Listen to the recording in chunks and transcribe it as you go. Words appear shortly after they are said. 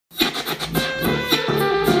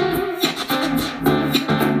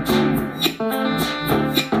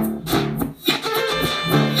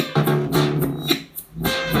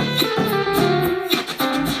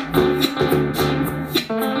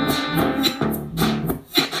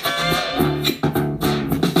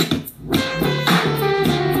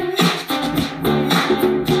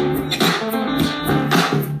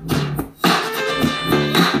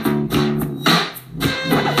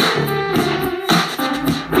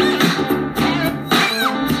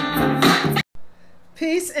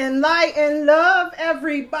light, and love,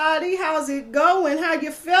 everybody. How's it going? How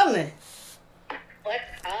you feeling? What's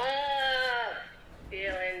up?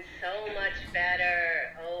 Feeling so much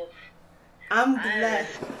better. Oh, I'm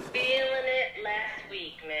blessed. I was feeling it last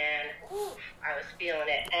week, man. Oof, I was feeling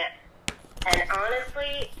it. And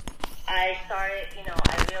honestly, I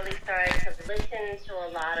really started to listen to a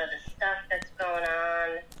lot of the stuff that's going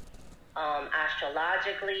on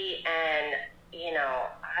astrologically, and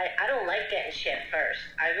I don't like getting shit first.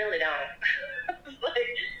 I really don't.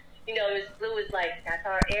 Miss Blue was like, that's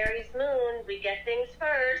our Aries moon. We get things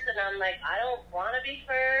first. And I'm like, I don't want to be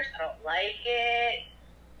first. I don't like it.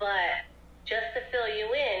 But just to fill you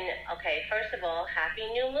in, okay, first of all, Happy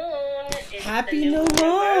New Moon. It's Happy New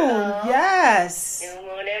Moon. Yes. New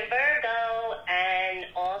Moon in Virgo. And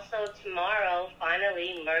also tomorrow,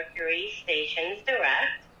 finally, Mercury stations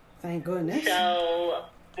direct. Thank goodness. So,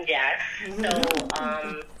 yes. So,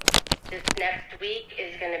 this next week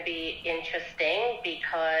is going to be interesting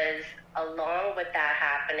because along with that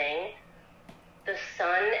happening, the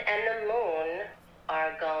sun and the moon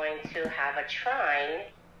are going to have a trine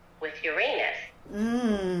with Uranus.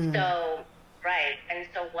 So, right. And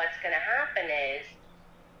so what's going to happen is,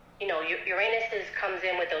 Uranus comes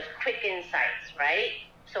in with those quick insights, right?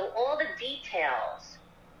 So all the details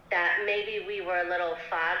that maybe we were a little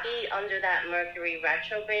foggy under that Mercury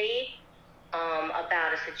retrograde,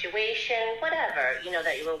 about a situation, whatever,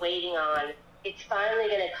 that you were waiting on, it's finally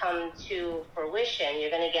going to come to fruition. You're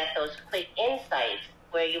going to get those quick insights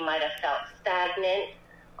where you might have felt stagnant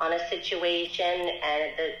on a situation,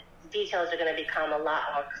 and the details are going to become a lot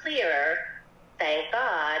more clearer, thank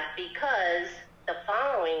God, because the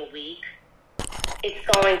following week, the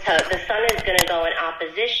sun is going to go in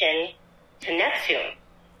opposition to Neptune.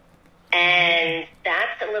 And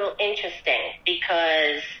that's a little interesting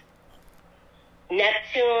because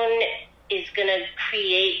Neptune is going to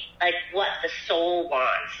create like what the soul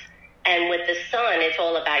wants. And with the sun, it's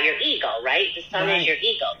all about your ego, right? The sun is your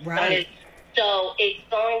ego. Right. So it's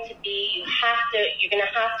going to be, you're going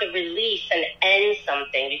to have to release and end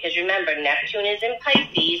something, because remember, Neptune is in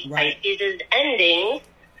Pisces. Right. Pisces is ending.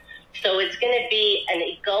 So it's going to be an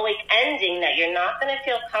egoic ending that you're not going to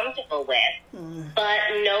feel comfortable with. But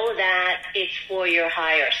know that it's for your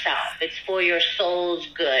higher self. It's for your soul's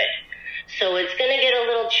good. So it's going to get a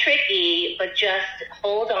little tricky, but just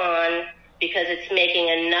hold on, because it's making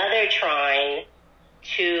another trine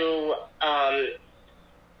to,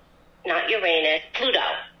 not Uranus, Pluto,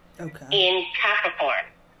 in Capricorn.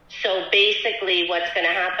 So basically what's going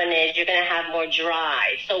to happen is you're going to have more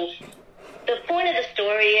drive. So the point of the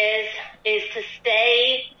story is to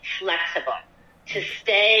stay flexible, to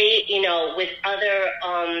stay, with other,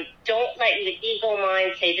 don't let the ego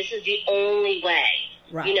mind say this is the only way.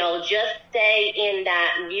 Right. Just stay in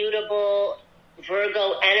that mutable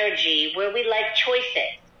Virgo energy where we like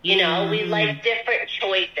choices. We like different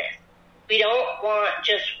choices. We don't want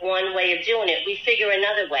just one way of doing it. We figure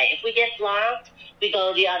another way. If we get blocked, we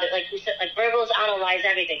go the other. Like we said, like Virgos analyze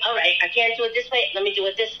everything. All right, I can't do it this way. Let me do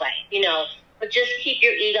it this way. But just keep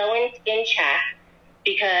your ego in check,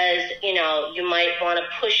 because, you might want to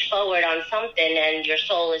push forward on something and your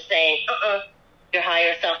soul is saying, your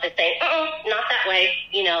higher self is saying, not that way,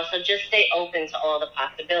 so just stay open to all the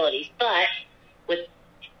possibilities. But with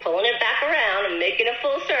pulling it back around and making a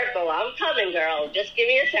full circle, I'm coming, girl. Just give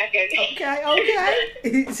me a second.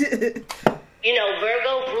 Okay.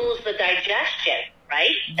 Virgo rules the digestion,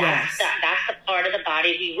 right? Yes. That's the part of the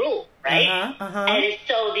body we rule, right? And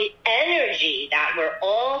so the energy that we're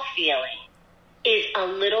all feeling is a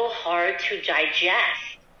little hard to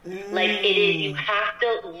digest. Like it is, you have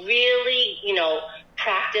to really,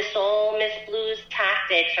 practice all Miss Blue's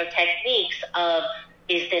tactics or techniques of,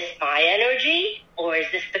 is this my energy or is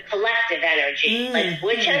this the collective energy? Like,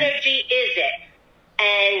 which energy is it?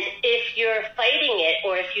 And if you're fighting it,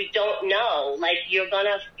 or if you don't know, like, you're going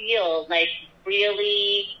to feel like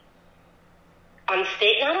really not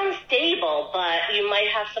unstable, but you might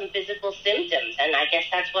have some physical symptoms. And I guess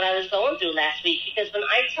that's what I was going through last week, because when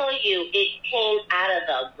I tell you, it came out of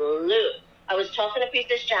the blue. I was talking to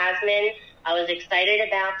Priestess Jasmine. I was excited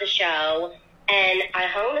about the show, and I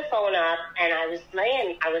hung the phone up, and I was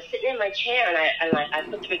sitting in my chair, and I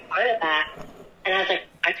put the recliner back, and I was like,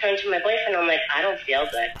 I turned to my boyfriend, I'm like, I don't feel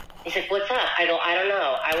good. He's like, what's up? I go, I don't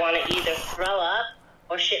know. I want to either throw up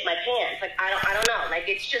or shit my pants. Like, I don't know. Like,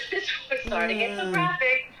 it's just, this was starting to get so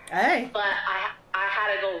graphic. Hey. But I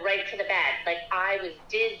had to go right to the bed. Like, I was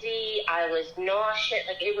dizzy. I was nauseous.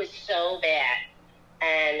 Like, it was so bad.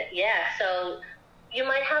 And, yeah, so you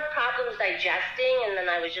might have problems digesting. And then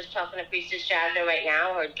I was just talking to Priestess Jasmine right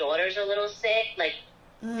now. Her daughter's a little sick. Like,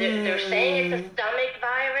 They're saying it's a stomach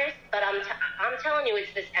virus, but I'm telling you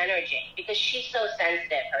it's this energy, because she's so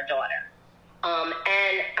sensitive, her daughter.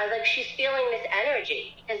 And I was like, she's feeling this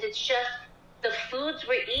energy, because it's just the foods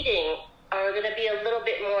we're eating are going to be a little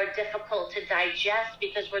bit more difficult to digest,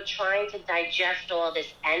 because we're trying to digest all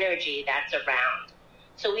this energy that's around.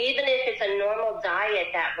 So even if it's a normal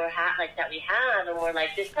diet that we have, and we're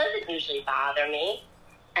like, this doesn't usually bother me,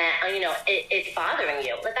 it's bothering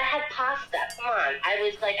you. Like, I had pasta. Come on. I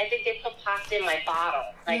think they put pasta in my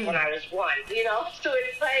bottle, when I was 1, So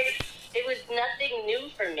it's like, it was nothing new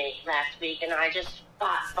for me last week, and I just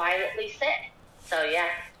got violently sick. So, yeah.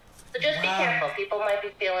 So just be careful. People might be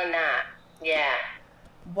feeling that. Yeah.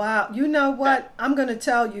 Wow. You know what? I'm going to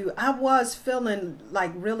tell you, I was feeling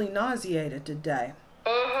like really nauseated today.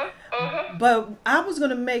 But I was going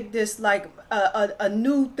to make this like a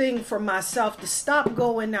new thing for myself, to stop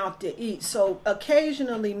going out to eat. So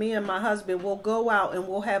occasionally me and my husband will go out and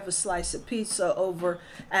we'll have a slice of pizza over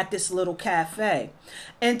at this little cafe.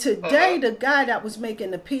 And today the guy that was making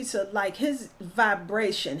the pizza, like his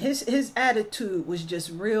vibration, his attitude was just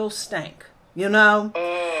real stank,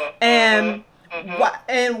 and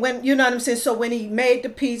and when, you know what I'm saying? So when he made the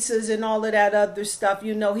pizzas and all of that other stuff,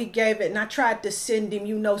 he gave it, and I tried to send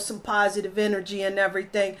him, some positive energy and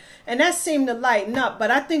everything. And that seemed to lighten up, but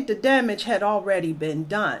I think the damage had already been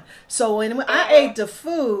done. So when I ate the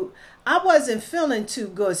food, I wasn't feeling too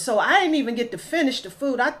good. So I didn't even get to finish the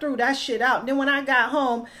food. I threw that shit out. And then when I got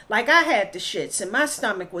home, like, I had the shits and my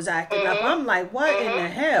stomach was acting up. I'm like, what in the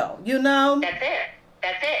hell?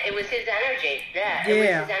 That's it. It was his energy. Yeah. It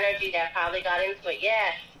was his energy that probably got into it.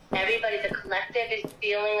 Yeah. Everybody, the collective is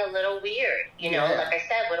feeling a little weird. Like I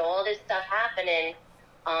said, with all this stuff happening,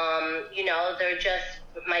 they're just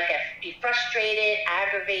might be frustrated,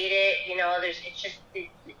 aggravated.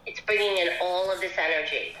 It's bringing in all of this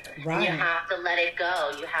energy. Right. And you have to let it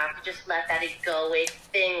go. You have to just let that egoic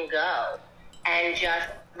thing go, and just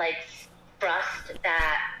trust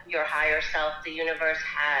that your higher self, the universe,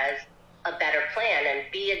 has a better plan, and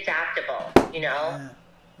be adaptable.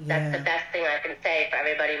 That's the best thing I can say for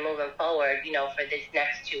everybody moving forward, for this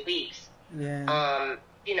next 2 weeks.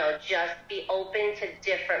 Just be open to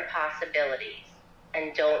different possibilities,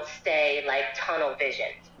 and don't stay tunnel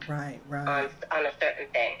visioned on a certain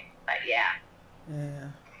thing. But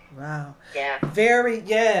wow. Yeah.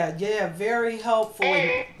 Very helpful.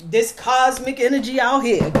 And this cosmic energy out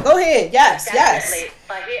here. Go ahead. Yes, definitely. Yes.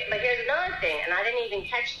 But here's another thing, and I didn't even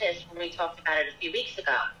catch this when we talked about it a few weeks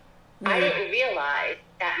ago. I didn't realize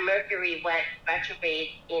that Mercury went retrograde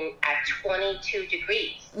at 22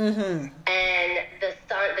 degrees. And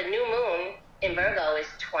the new moon in Virgo is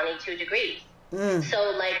 22 degrees.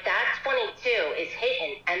 So that 22 is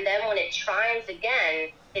hitting, and then when it trines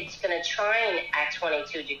again, it's going to trine at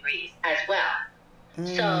 22 degrees as well.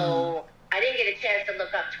 So I didn't get a chance to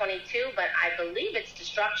look up 22, but I believe it's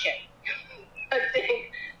destruction. I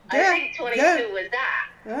think 22 was that,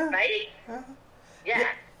 right?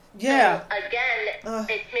 Yeah. So again,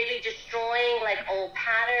 it's maybe destroying old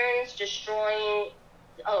patterns,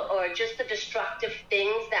 or just the destructive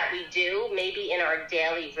things that we do, maybe in our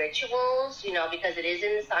daily rituals, because it is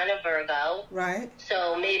in the sign of Virgo. Right.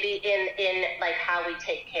 So maybe in how we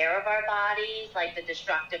take care of our bodies, the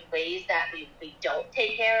destructive ways that we don't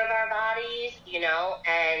take care of our bodies,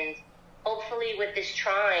 and hopefully with this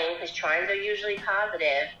trine, because trines are usually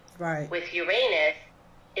positive, with Uranus,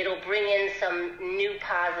 it'll bring in some new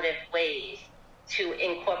positive ways to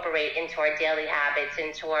incorporate into our daily habits,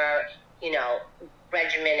 into our,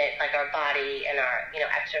 regimen, our body and our,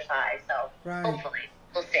 exercise. So hopefully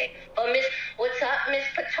we'll see. But what's up, Miss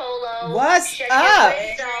Patolo? What's up?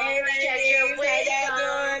 Hey, how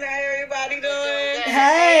everybody doing?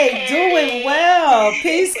 Hey, doing well.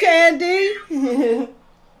 Peace, Candy.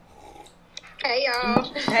 Hey, y'all.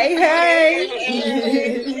 Hey.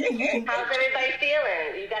 How's everybody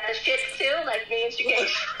feeling? You got the shits too, like me and Shigay?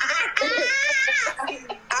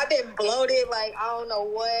 I've been bloated, I don't know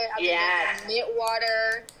what. I've been drinking mint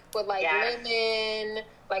water with lemon,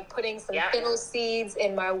 putting some fennel seeds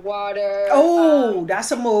in my water. Oh,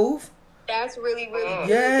 that's a move. That's really, really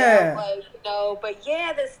good. But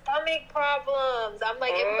the stomach problems. I'm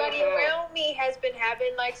everybody around me has been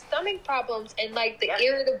having stomach problems, and the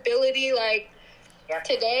irritability.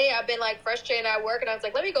 Today I've been frustrated at work, and I was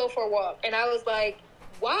let me go for a walk. And I was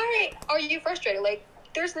why are you frustrated?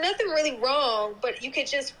 There's nothing really wrong, but you could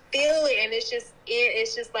just feel it, and it's just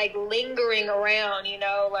lingering around,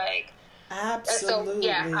 Absolutely.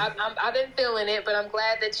 So I've been feeling it, but I'm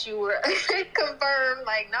glad that you were confirmed.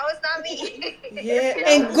 No, it's not me. Yeah,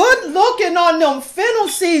 and good looking on them fennel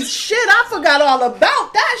seeds. Shit, I forgot all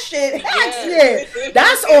about that that shit. Yeah.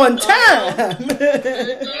 That's on time.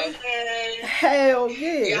 Hell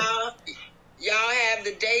yeah. Y'all have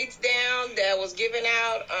the dates down that was given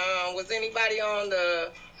out. Was anybody on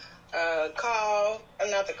the call?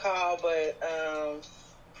 Not the call, but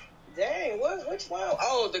dang, which one?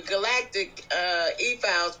 Oh, the Galactic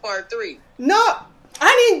E-Files Part 3. No,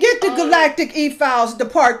 I didn't get the Galactic E-Files, the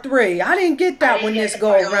Part 3. I didn't get that when this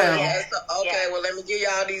go around. Yeah, well, let me give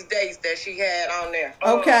y'all these dates that she had on there.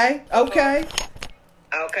 Okay. Okay,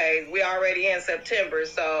 we already in September,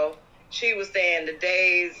 so she was saying the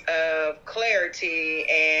days of clarity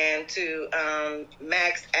and to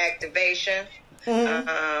max activation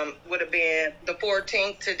would have been the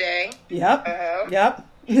 14th today. Yep. Yep.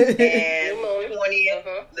 And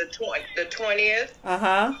 20th, the 20th,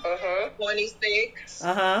 26th,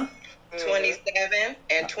 27th,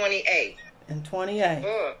 and 28th. And 28.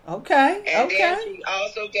 Okay. And then she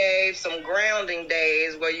also gave some grounding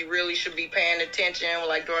days where you really should be paying attention,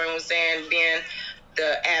 like Dorian was saying, being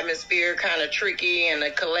the atmosphere kind of tricky and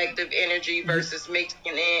the collective energy versus mixing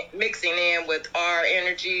in with our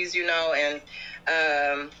energies, you know, and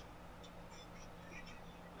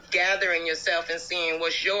gathering yourself and seeing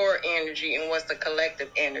what's your energy and what's the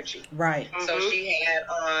collective energy. Right. So she had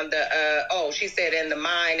on the she said in the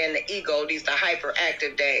mind and the ego, these are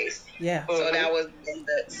hyperactive days. Yeah. So that was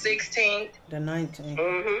the 16th, the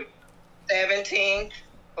 19th, 17th,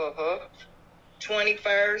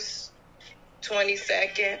 21st,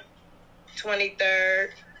 22nd,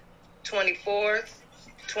 23rd, 24th,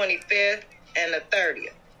 25th, and the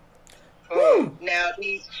 30th. Now,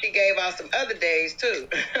 she gave out some other days, too.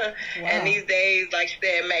 Wow. And these days, like she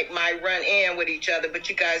said, might run in with each other. But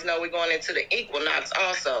you guys know we're going into the equinox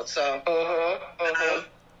also. So,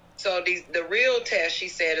 so the real test, she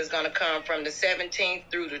said, is going to come from the 17th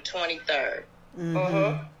through the 23rd.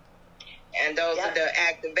 And those are the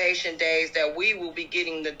activation days that we will be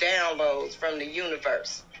getting the downloads from the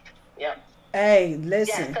universe. Yep. Hey,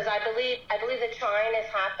 listen. Yes, because I believe the trine is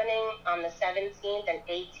happening on the 17th and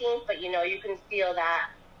 18th, but you know you can feel that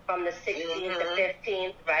from the 16th to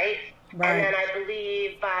 15th, right? And then I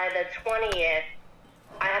believe by the 20th,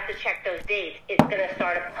 I have to check those dates. It's going to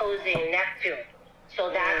start opposing Neptune. So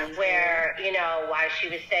that's where, you know, why she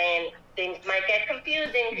was saying things might get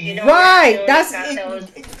confusing. You know, right. That's those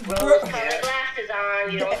rose-colored glasses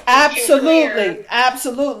on. You don't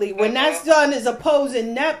absolutely. When that's done is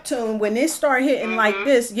opposing Neptune. When it start hitting like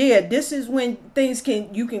this, this is when things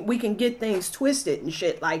we can get things twisted and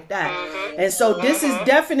shit like that. And so this is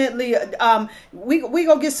definitely we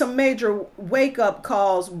gonna get some major wake up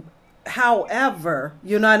calls. However,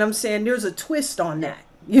 you know what I'm saying? There's a twist on that.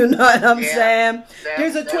 You know what I'm saying?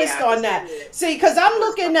 There's a twist on that. See, because I'm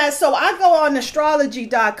looking at, so I go on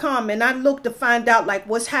astrology.com and I look to find out like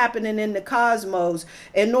what's happening in the cosmos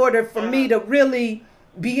in order for me to really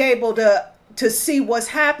be able to see what's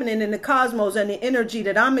happening in the cosmos and the energy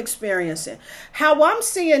that I'm experiencing. How I'm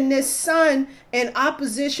seeing this sun in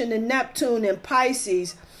opposition to Neptune and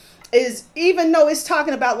Pisces is, even though it's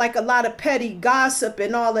talking about like a lot of petty gossip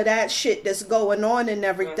and all of that shit that's going on and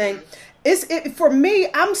everything, for me,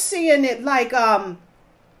 I'm seeing it like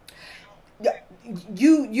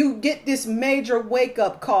you get this major wake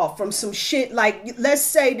up call from some shit. Like, let's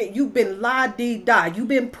say that you've been la-dee-da, you've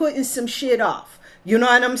been putting some shit off. You know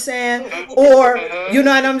what I'm saying? Or, you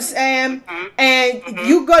know what I'm saying? And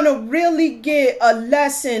you're gonna really get a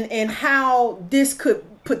lesson in how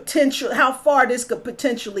far this could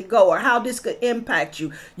potentially go, or how this could impact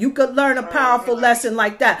you. You could learn a powerful lesson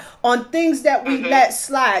like that on things that we let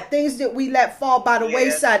slide, things that we let fall by the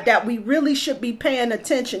wayside that we really should be paying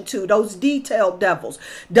attention to, those detailed devils.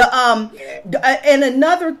 And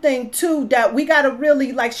another thing too that we got to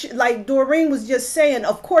really, like Doreen was just saying,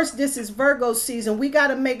 of course this is Virgo season. We got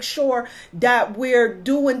to make sure that we're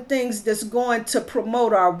doing things that's going to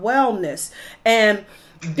promote our wellness. And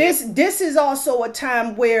this is also a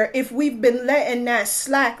time where if we've been letting that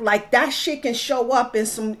slack, like that shit can show up in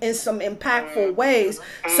some impactful ways.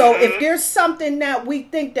 So if there's something that we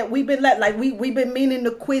think that we've been like we've been meaning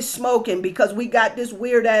to quit smoking because we got this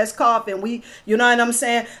weird ass cough and you know what I'm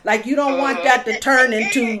saying? Like, you don't want that to turn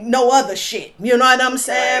into no other shit. You know what I'm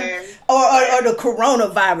saying? Or the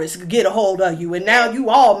coronavirus get a hold of you and now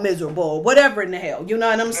you all miserable or whatever in the hell. You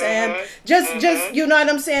know what I'm saying? Just you know what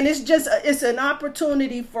I'm saying? It's an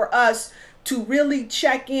opportunity for us to really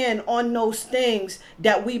check in on those things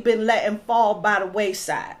that we've been letting fall by the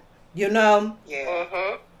wayside, you know?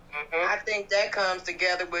 I think that comes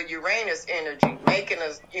together with Uranus energy, making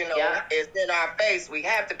us, you know, it's in our face. We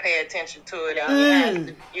have to pay attention to it. And we have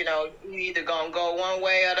to, you know, you either gonna go one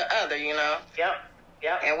way or the other, you know?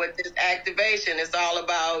 Yep. And with this activation, it's all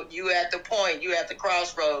about you at the point, you at the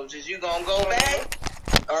crossroads. Is you going to go back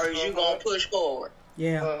or is you going to push forward?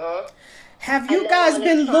 Yeah. Have you guys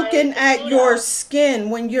been looking at your skin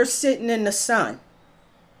when you're sitting in the sun?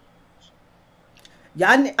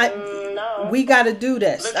 No. We got to do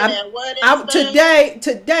this.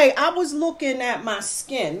 Today I was looking at my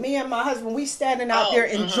skin. Me and my husband, we standing out there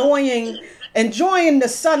enjoying the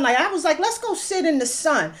sunlight. I was like, let's go sit in the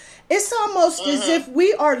sun. It's almost as if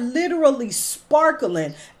we are literally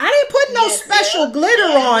sparkling. I didn't put no special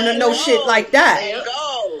glitter on or no shit like that.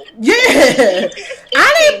 Yeah.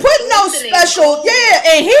 I didn't put no special.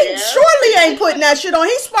 Yeah, and he surely ain't putting that shit on.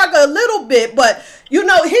 He sparkled a little bit, but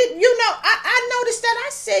I noticed that. I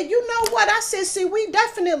said, you know what? I said, see,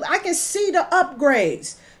 I can see the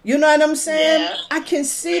upgrades. You know what I'm saying? Yeah. I can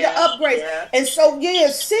see the upgrades. Yeah. And so,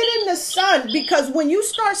 sit in the sun, because when you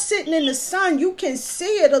start sitting in the sun, you can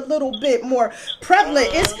see it a little bit more prevalent.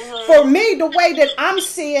 It's, for me, the way that I'm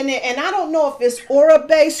seeing it, and I don't know if it's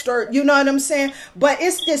aura-based or, you know what I'm saying, but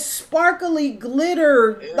it's this sparkly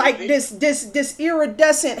glitter, like this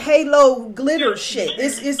iridescent halo glitter shit.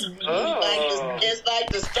 It's like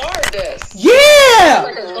the stardust. Yeah!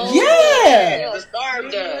 The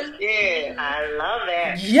stardust. Yeah. I love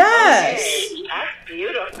it. Yes. Okay. That's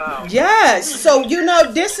beautiful. Yes. So,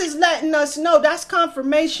 this is letting us know, that's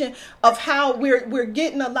confirmation of how we're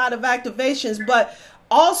getting a lot of activations, but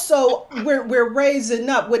also we're raising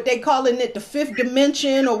up what they calling it, the fifth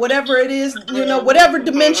dimension or whatever it is, whatever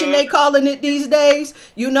dimension they calling it these days,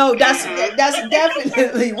 that's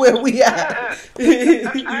definitely where we at.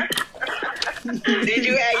 Did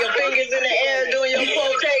you have your fingers in the air doing your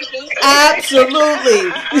quotations?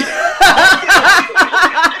 Absolutely.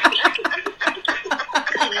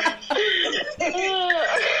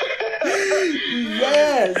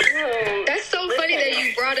 Yes. That's so funny that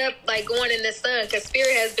you brought up like going in the sun, because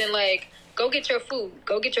Spirit has been like, go get your food.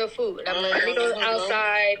 And I'm like, let me go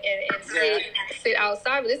outside and sit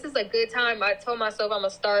outside. But this is a good time. I told myself I'm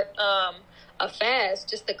gonna start a fast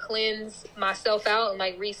just to cleanse myself out and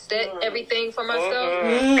like reset everything for myself.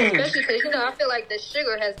 Especially because I feel like the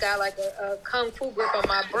sugar has got like a kung fu grip on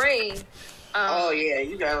my brain.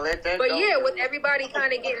 You gotta let that go. But with everybody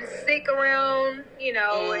kind of getting sick around,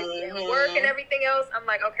 and work and everything else, I'm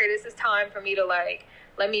like, okay, this is time for me to like,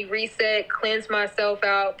 let me reset, cleanse myself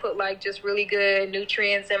out, put like just really good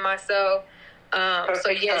nutrients in myself.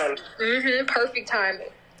 Perfect timing.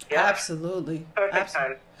 Yeah. Absolutely. Perfect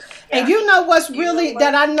time. Yeah. And you know what's really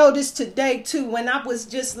that I noticed today too, when I was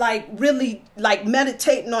just like really like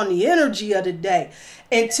meditating on the energy of the day.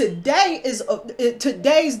 And today's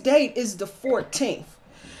date is the 14th.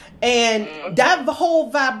 And that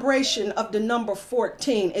whole vibration of the number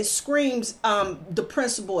 14, it screams the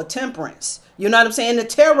principle of temperance. You know what I'm saying? The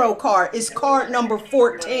tarot card is card number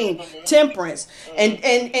 14, temperance.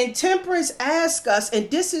 And temperance asks us,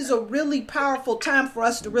 and this is a really powerful time for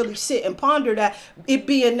us to really sit and ponder that, it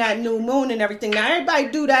being that new moon and everything. Now, everybody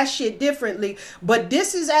do that shit differently, but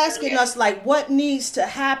this is asking us like what needs to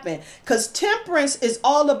happen. Because temperance is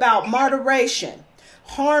all about moderation,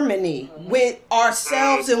 harmony with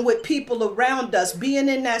ourselves and with people around us, being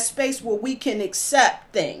in that space where we can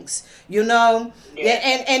accept things, and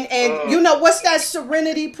what's that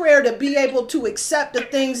serenity prayer, to be able to accept the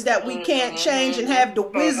things that we can't change and have the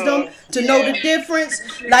wisdom to know the difference.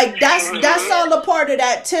 Like that's all a part of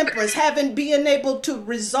that temperance, being able to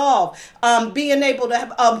resolve, being able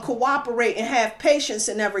to cooperate and have patience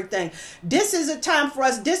and everything. This is a time for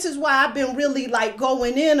us. This is why I've been really like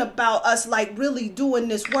going in about us like really doing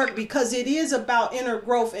this work, because it is about inner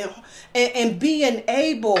growth and being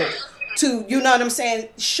able to,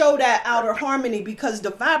 show that outer harmony, because the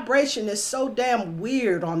vibration is so damn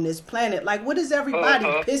weird on this planet. Like, what is everybody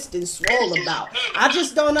pissed and swole about? I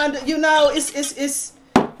just don't it's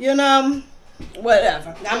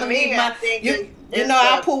whatever. I'm gonna leave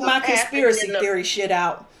I'll pull my conspiracy theory shit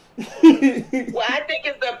out. Well, I think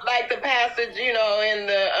it's the passage, in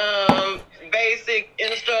the basic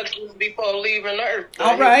instructions before leaving Earth.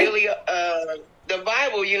 All right. Really, the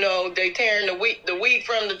Bible, they tearing the wheat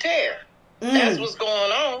from the tare. That's what's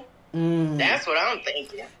going on. That's what I'm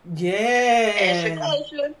thinking. Yeah. And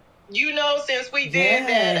Shakosha, since we did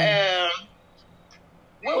that,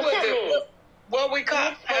 what was it? What we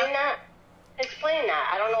call? Explain that.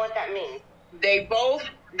 I don't know what that means. They both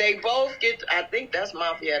get. I think that's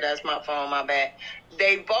my phone. My bad.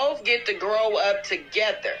 They both get to grow up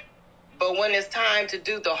together. But when it's time to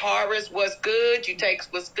do the harvest, what's good, you take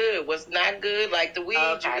what's good. What's not good, like the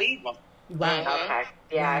weeds, you leave them. Right. Okay.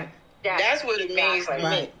 Yeah. Right. That's what it means to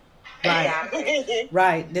me. Right.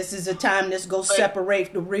 Right. This is a time that's go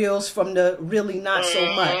separate the reals from the really not so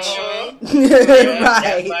much.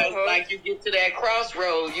 Right. Like you get to that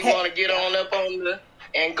crossroads, you want to get on up on the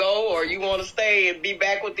and go, or you want to stay and be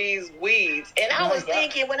back with these weeds. And I was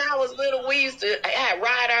thinking, when I was little, we used to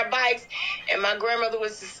ride our bikes, and my grandmother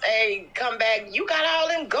was to say, come back, you got all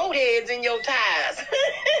them goat heads in your tires.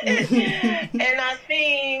 And I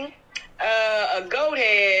seen a goat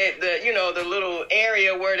head, the little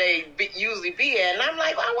area where they usually be at, and I'm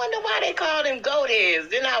like, I wonder why they call them goat heads.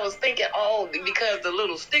 Then I was thinking, because the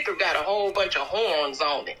little sticker got a whole bunch of horns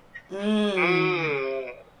on it.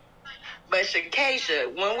 But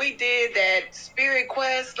Shakesha, when we did that Spirit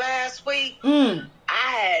Quest last week, I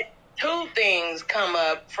had 2 things come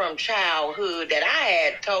up from childhood that I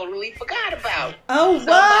had totally forgot about. Oh,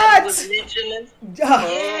 Somebody was mentioning.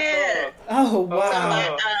 Oh,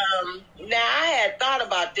 wow. Now, I had thought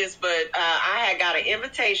about this, but I had got an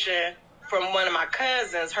invitation from one of my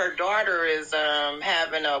cousins. Her daughter is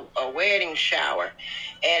having a wedding shower,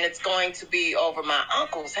 and it's going to be over my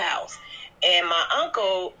uncle's house. And my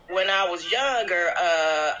uncle, when I was younger,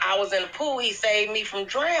 I was in the pool. He saved me from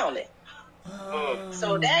drowning.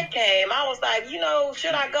 So that came. I was like,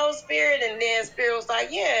 should I go, Spirit? And then Spirit was like,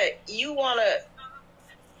 yeah, you want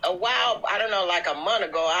to. A while, I don't know, like a month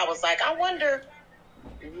ago, I was like, I wonder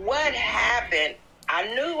what happened. I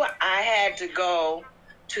knew I had to go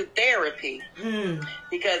to therapy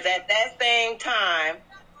because at that same time,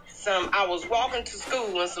 I was walking to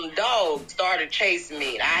school and some dogs started chasing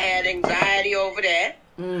me. I had anxiety over that.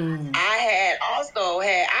 I had also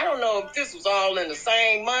I don't know if this was all in the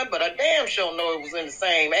same month, but I damn sure know it was in the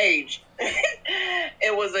same age.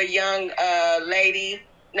 It was a young a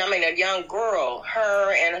young girl.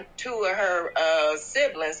 Her and 2 of her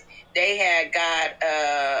siblings, they had got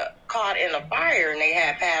caught in a fire and they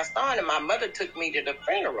had passed on, and my mother took me to the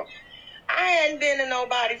funeral. I hadn't been to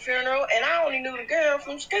nobody's funeral, and I only knew the girl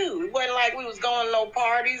from school. It wasn't like we was going to no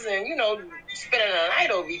parties and, spending the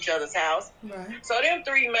night over each other's house. Right. So them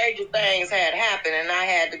 3 major things had happened, and I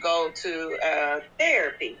had to go to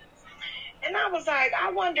therapy. And I was like,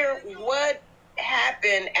 I wonder what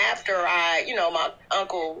happened after my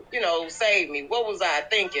uncle, saved me. What was I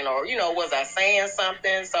thinking? Or, was I saying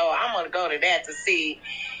something? So I'm going to go to that to see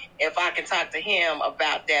if I can talk to him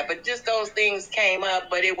about that. But just those things came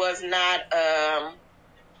up, but it was not,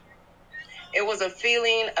 it was a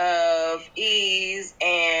feeling of ease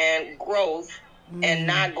and growth and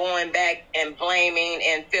not going back and blaming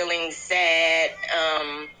and feeling sad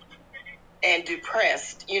and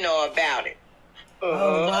depressed, about it.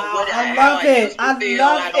 Oh, wow. I love it. I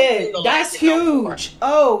love it. That's huge.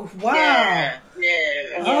 Oh, wow. Yeah.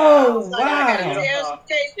 Oh, wow. I gotta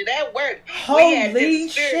tell you, that worked. Holy we had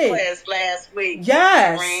this shit. Class last week.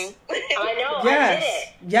 Yes. I know. Yes. I did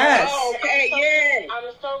it. Yes. Oh, okay.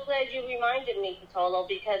 I'm so glad you reminded me, Patolo,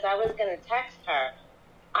 because I was going to text her.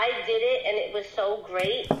 I did it, and it was so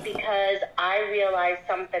great because I realized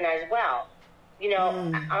something as well.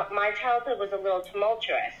 My childhood was a little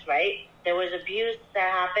tumultuous, right? There was abuse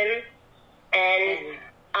that happened, and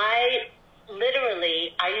I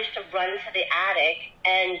used to run to the attic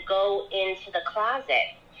and go into the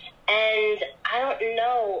closet. And I don't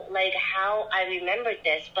know, how I remembered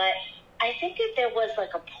this, but I think that there was,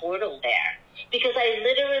 a portal there. Because I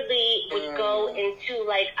literally would go into,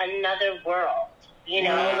 another world,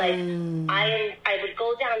 I would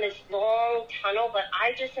go down this long tunnel, but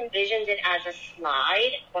I just envisioned it as a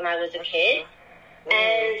slide when I was a kid.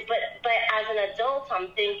 And but as an adult, I'm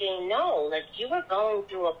thinking, no, you were going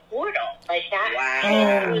through a portal, that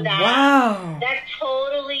came through that. Wow. That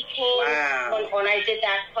totally came when I did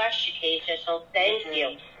that question, Keisha. So thank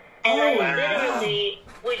you. And I literally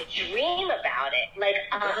would dream about it,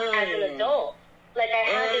 as an adult. I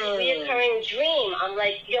had this reoccurring dream. I'm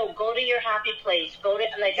like, go to your happy place.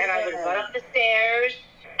 And I would run up the stairs.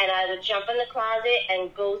 And I would jump in the closet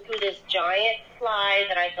and go through this giant slide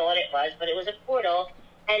that I thought it was, but it was a portal.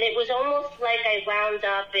 And it was almost like I wound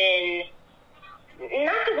up in,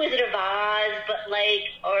 not the Wizard of Oz, but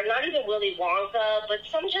or not even Willy Wonka, but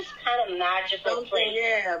some just kind of magical place.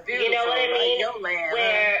 Yeah, beautiful. You know what I mean? Your land,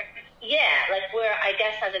 where I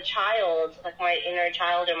guess as a child, my inner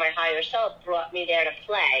child or my higher self brought me there to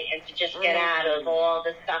play and to just get out of all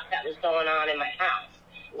the stuff that was going on in my house.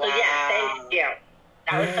 So thank you.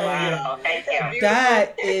 That was so beautiful. Thank you.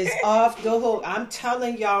 That is off the hook. I'm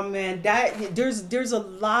telling y'all, man, that there's a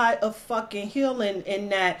lot of fucking healing in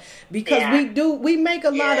that because we make a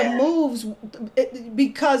lot of moves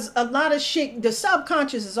because a lot of shit, the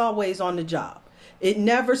subconscious is always on the job. It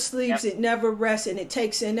never sleeps, it never rests, and it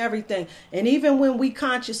takes in everything. And even when we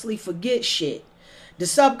consciously forget shit, The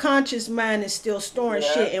subconscious mind is still storing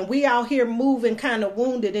shit, and we out here moving kind of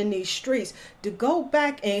wounded in these streets. To go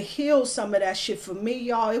back and heal some of that shit for me,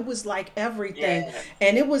 y'all, it was like everything.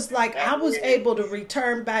 And it was like I was able to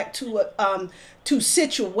return back to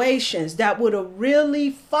situations that would have really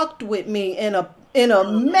fucked with me in a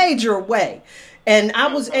major way. And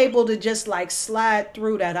I was able to just like slide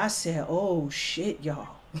through that. I said, oh shit, y'all.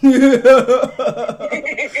 Oh,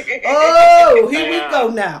 here we go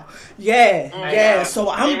now. Yeah. So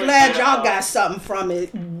I'm glad y'all got something from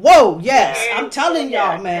it. Whoa, yes. I'm telling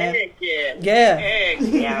y'all, man. Yeah.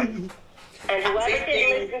 And whoever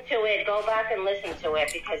didn't listen to it, go back and listen to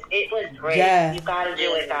it because it was great. Yeah. You gotta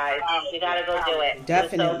do it, guys. You gotta go do it.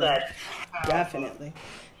 Definitely. It was so good.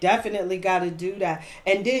 Definitely got to do that.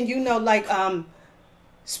 And then, you know, like,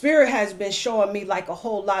 Spirit has been showing me like a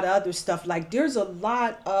whole lot of other stuff. Like there's a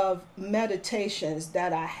lot of meditations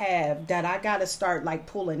that I have that I got to start like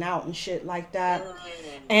pulling out and shit like that.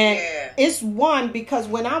 And it's one because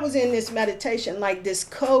when I was in this meditation, like this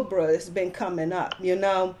cobra has been coming up, you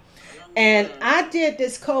know, and I did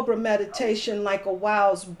this cobra meditation like a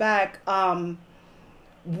whiles back,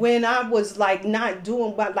 when I was like not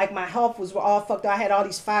doing what, like my health was all fucked up. I had all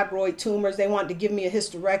these fibroid tumors. They wanted to give me a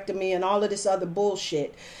hysterectomy and all of this other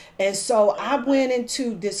bullshit. And so I went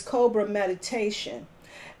into this cobra meditation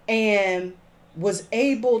and was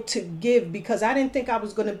able to give, because I didn't think I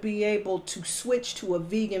was going to be able to switch to a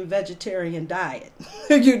vegan vegetarian diet.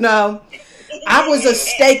 You know, I was a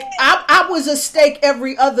steak. I was a steak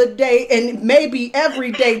every other day and maybe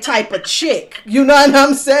every day type of chick. You know what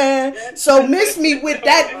I'm saying? So miss me with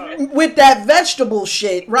that vegetable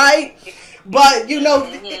shit, right? But you know,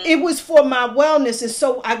 it was for my wellness, and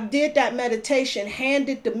so I did that meditation,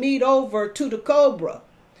 handed the meat over to the cobra,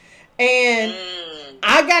 and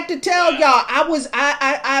I got to tell y'all,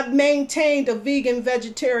 I maintained a vegan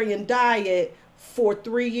vegetarian diet for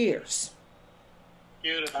 3 years.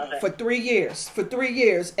 For 3 years.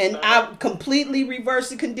 And I completely reversed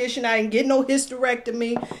the condition. I didn't get no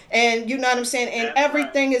hysterectomy. And you know what I'm saying? And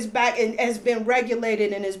everything is back and has been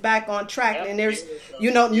regulated and is back on track. And there's, you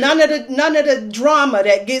know, none of the drama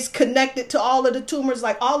that gets connected to all of the tumors,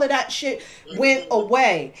 like all of that shit went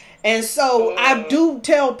away. And so I do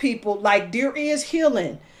tell people, like, there is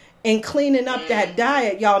healing and cleaning up that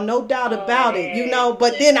diet, y'all, no doubt about it, you know.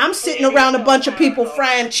 But then I'm sitting around a bunch of people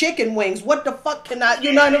frying chicken wings. What the fuck can I,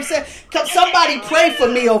 you know what I'm saying? Somebody pray for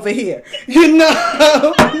me over here, you know.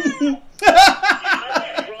 I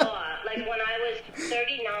went raw. Like when I was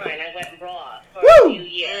 39, I went raw for a few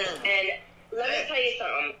years. And let me tell you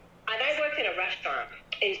something. I worked in a restaurant,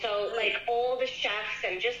 and so like all the chefs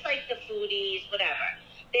and just like the foodies, whatever,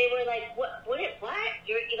 they were like, what?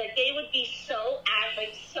 You're like, they would be so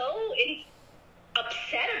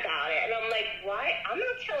upset about it. And I'm like, why? I'm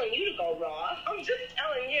not telling you to go raw. I'm just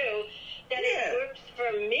telling you that it works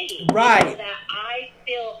for me. Right. So that I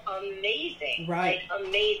feel amazing. Right. Like,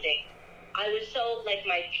 amazing. I was so, like,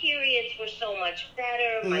 my periods were so much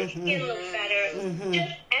better. My skin looked better.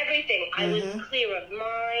 Just everything. I was clear of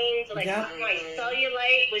mind. Like, my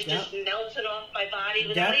cellulite was just melting off my body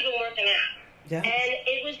without even working out. And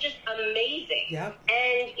it was just amazing.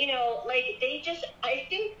 And, you know, like, I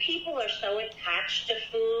think people are so attached to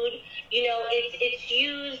food. You know, it's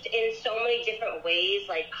used in so many different ways,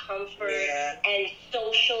 like comfort and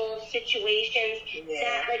social situations,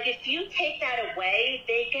 that, like, if you take that away,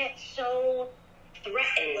 they get so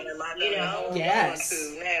threatened, you know? They get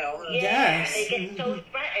so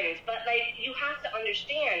threatened. But, like, you have to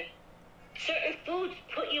understand, certain foods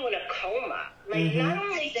put you in a coma. Like, not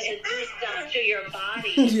only does it do stuff to your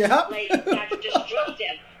body, like, that's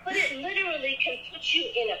destructive, but it literally can put you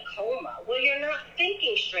in a coma where you're not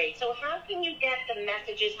thinking straight. So how can you get the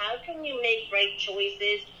messages? How can you make right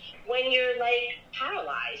choices when you're, like,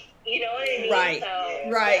 paralyzed? You know what I mean?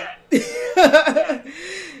 Right.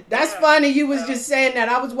 That's funny. You was just saying that.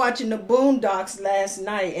 I was watching the Boondocks last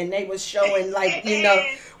night, and they was showing, like, you know,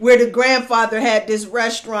 where the grandfather had this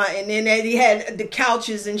restaurant, and then he had the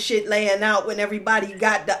couches and shit laying out when everybody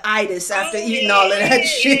got the itis after eating all of that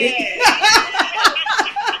shit.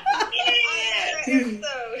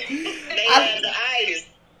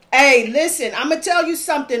 Hey, listen, I'm going to tell you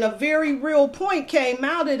something. A very real point came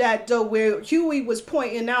out of that, though, where Huey was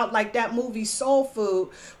pointing out, like that movie Soul Food,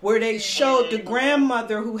 where they showed the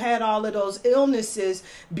grandmother who had all of those illnesses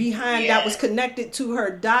behind that was connected to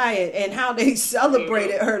her diet, and how they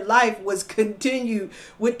celebrated her life was continued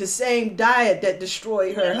with the same diet that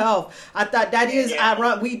destroyed her health. I thought that is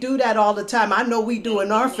ironic. We do that all the time. I know we do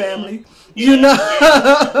in our family. You know,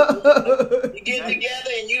 you get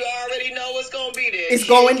together and you already know what's going to be there. It's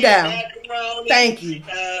going down. Thank you.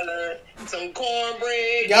 some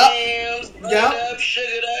cornbread, yams, butter up,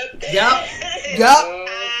 sugared up. Yup.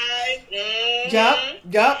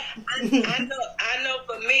 I know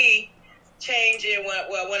for me, changing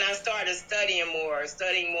when I started studying more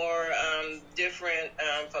different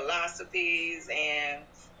philosophies and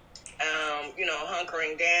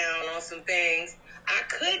hunkering down on some things. I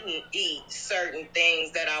couldn't eat certain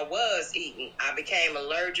things that I was eating. I became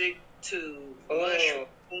allergic to mushrooms.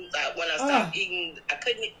 When I stopped eating, I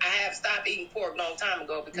have stopped eating pork a long time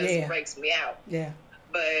ago because it breaks me out. Yeah.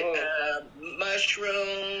 But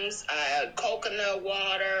mushrooms, coconut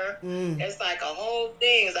water, it's like a whole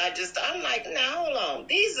thing. I'm like, now hold on.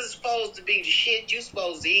 These are supposed to be the shit you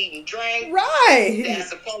supposed to eat and drink. Right. That's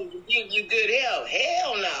supposed to give you good health.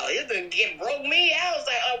 Hell no. It broke me out. I was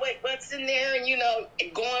like, oh, wait, what's in there? And,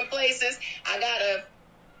 going places, I got to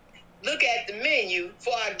look at the menu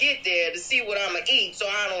before I get there to see what I'm going to eat so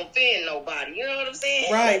I don't offend nobody. You know what I'm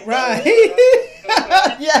saying? Right.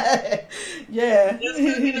 Yeah. Just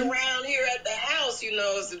cooking around here at the house,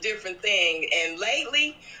 is a different thing. And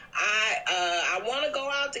lately, I want to go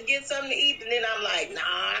out to get something to eat, and then I'm like, nah,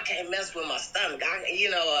 I can't mess with my stomach.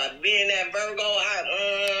 Being that Virgo,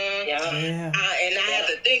 and I have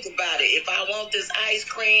to think about it. If I want this ice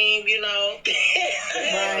cream,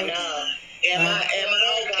 Right. Am I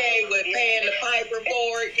okay with paying the piper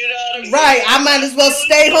for it? You know what I'm saying? Right. I might as well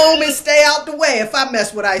stay home and stay out the way if I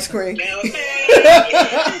mess with ice cream. Yeah.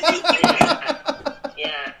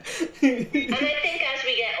 And I think as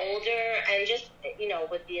we get older and just,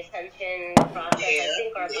 with the ascension process, I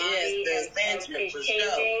think our body is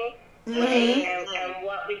changing. And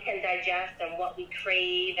what we can digest and what we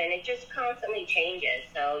crave, and it just constantly changes.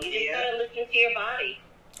 So you just gotta listen to your body.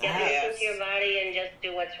 Listen to your body and just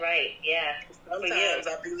do what's right. Yeah. Sometimes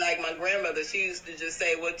I'll be like my grandmother. She used to just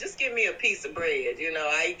say, well, just give me a piece of bread.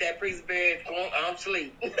 I eat that piece of bread, I'm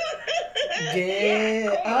asleep.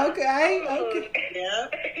 Yeah. Okay. Yeah.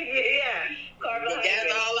 Yeah. But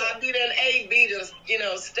that's all I be just,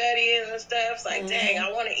 studying and stuff. It's like, dang,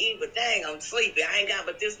 I want to eat, but dang, I'm sleepy. I ain't got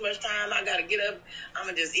but this much time. I got to get up. I'm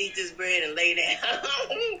going to just eat this bread and lay down.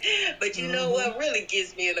 But you know what really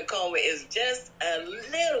gets me in a coma is just a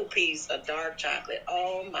little piece of dark chocolate.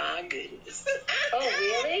 Oh, my goodness. Oh,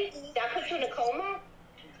 really? That puts you in a coma?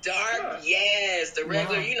 Dark, yes. The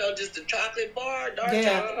regular, just the chocolate bar, dark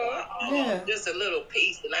chocolate bar. Oh, just a little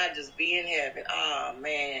piece, and I just be in heaven. Oh,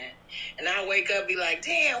 man. And I wake up, be like,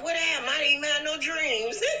 damn, what happened? I didn't even have no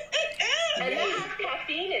dreams. And that has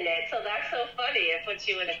caffeine in it, so that's so funny. It puts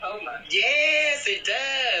you in a coma. Yes, it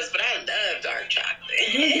does. But I love dark chocolate.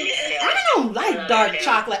 I don't like dark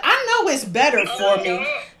chocolate. I know it's better for me.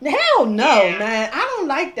 Hell no, man. I don't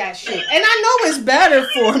like that shit. And I know it's better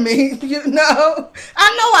for me,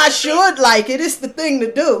 I know I should like it. It's the thing to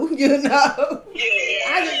do, Yeah.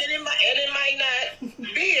 And it might not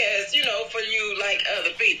be as, for you like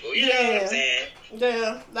other people. You know what I'm saying?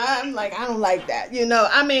 Yeah, I'm like, I don't like that.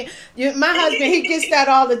 I mean, my husband, he gets that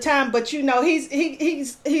all the time, but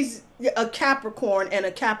he's a Capricorn and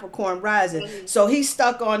a Capricorn rising, so he's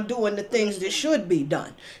stuck on doing the things that should be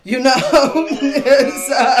done.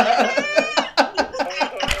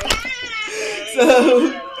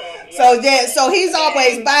 So he's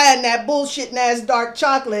always buying that bullshit ass dark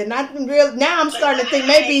chocolate, and now I'm starting to think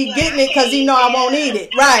maybe he's getting it because he know I won't eat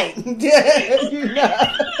it, right?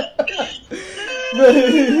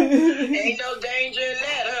 Ain't no danger in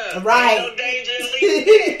that, huh? Right. Ain't no danger in leaving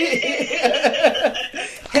it.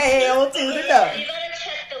 Hell to the no. You gotta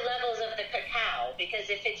check the levels of the cacao, because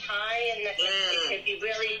if it's high in the it could be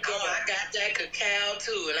really good. Oh, I got that cacao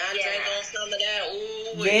too, and I drank on some of that.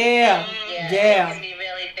 Ooh, yeah. It can be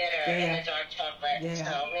really bitter in the dark chocolate. Yeah.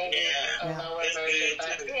 So maybe a lower version,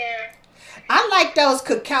 but I like those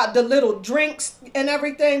cacao, the little drinks and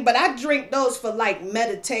everything, but I drink those for like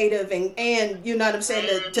meditative and you know what I'm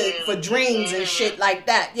saying, for dreams and shit like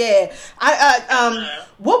that. Yeah.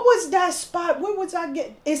 What was that spot? Where was I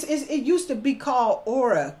get? It used to be called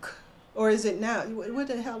Auric. Or is it now? What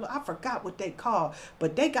the hell? I forgot what they call.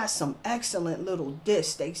 But they got some excellent little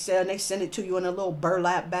discs they sell. And they send it to you in a little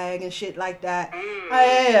burlap bag and shit like that.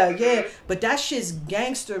 Yeah. But that shit's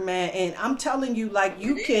gangster, man. And I'm telling you, like,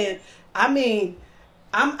 you can... I mean,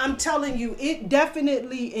 I'm telling you, it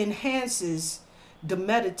definitely enhances the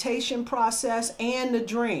meditation process and the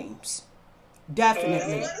dreams.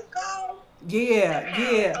 Definitely.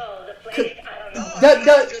 Yeah. Oh, the place, I don't know. I thought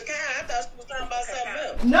you were talking about something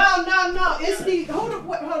else. No. It's the... Hold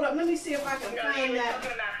up. Let me see if I can No, she find was that.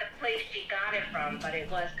 talking about the place she got it from, but it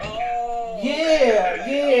was... Oh. Yeah.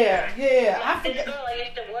 This girl I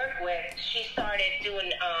used to work with, she started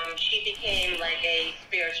doing, she became like a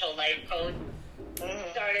spiritual life coach.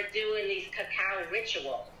 started doing these cacao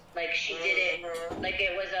rituals. Like she did it, like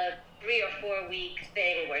it was a 3 or 4 week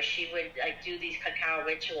thing where she would like do these cacao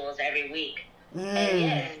rituals every week. And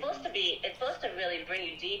yeah, it's supposed to really bring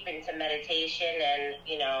you deep into meditation and,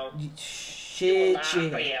 you know, shit.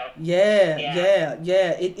 Yeah.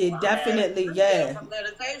 It definitely, For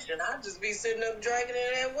meditation, I'd just be sitting up drinking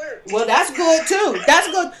it at work. Well, that's good too. That's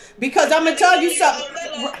good because I'm gonna tell you something.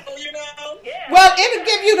 Well, it'll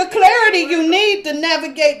give you the clarity you need to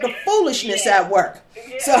navigate the foolishness at work.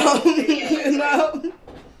 So, you know.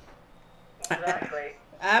 Exactly.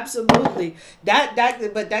 Absolutely. But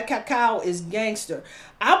that cacao is gangster.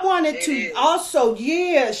 I wanted to also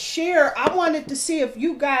share. I wanted to see if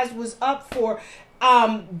you guys was up for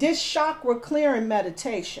this chakra clearing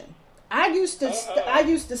meditation. I used to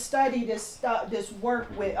study this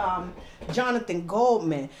work with Jonathan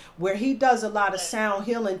Goldman, where he does a lot of sound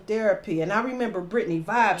healing therapy. And I remember Brittany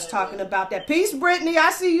Vibes talking about that. Peace, Brittany.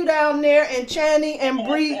 I see you down there, and Chani and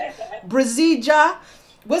Brazija.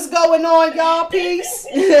 What's going on, y'all? Peace.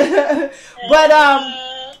 But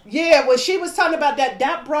yeah, when she was talking about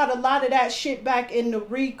that brought a lot of that shit back in the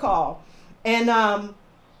recall. And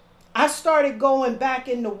I started going back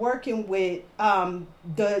into working with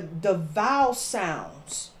the vowel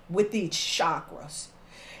sounds with these chakras.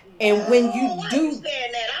 And when you do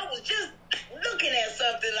that, I was just looking at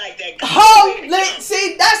something like that.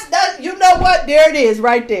 See, that's you know what? There it is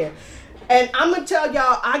right there. And I'm going to tell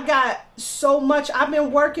y'all, I got so much. I've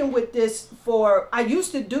been working with this I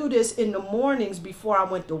used to do this in the mornings before I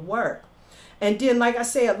went to work. And then, like I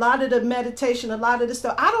say, a lot of the meditation, a lot of the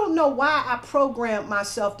stuff, I don't know why I programmed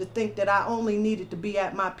myself to think that I only needed to be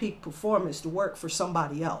at my peak performance to work for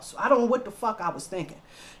somebody else. I don't know what the fuck I was thinking,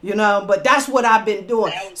 you know, but that's what I've been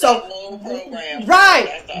doing. So,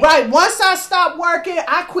 right. Once I stopped working,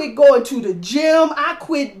 I quit going to the gym. I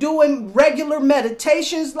quit doing regular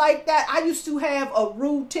meditations like that. I used to have a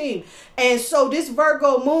routine. And so this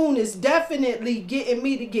Virgo moon is definitely getting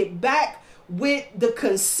me to get back with the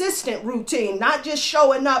consistent routine, not just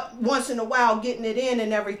showing up once in a while, getting it in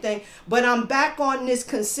and everything, but I'm back on this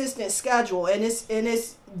consistent schedule, and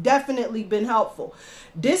it's definitely been helpful.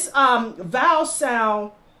 This vowel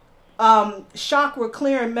sound chakra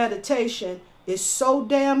clearing meditation is so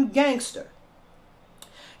damn gangster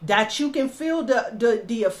that you can feel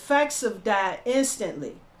the effects of that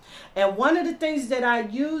instantly. And one of the things that I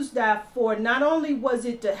used that for, not only was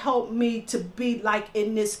it to help me to be like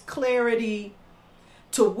in this clarity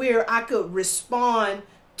to where I could respond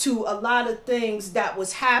to a lot of things that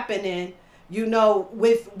was happening, you know,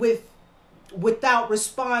 without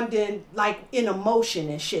responding like in emotion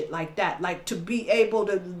and shit like that, like to be able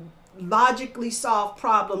to logically solve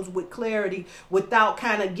problems with clarity without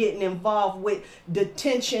kind of getting involved with the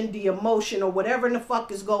tension, the emotion, or whatever in the fuck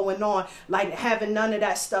is going on, like having none of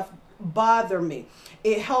that stuff bother me.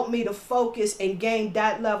 It helped me to focus and gain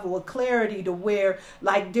that level of clarity to where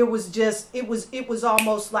like there was just it was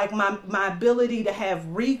almost like my ability to have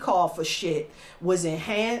recall for shit was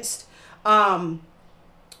enhanced.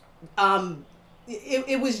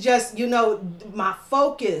 It was just, you know, my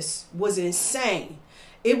focus was insane.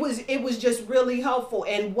 It was just really helpful.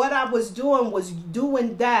 And what I was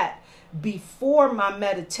doing that before my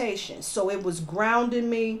meditation. So it was grounding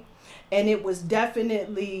me, and it was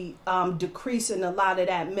definitely decreasing a lot of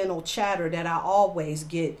that mental chatter that I always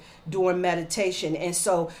get during meditation. And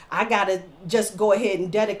so I got to just go ahead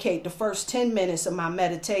and dedicate the first 10 minutes of my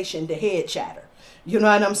meditation to head chatter. You know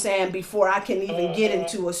what I'm saying? Before I can even get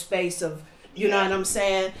into a space of, you know what I'm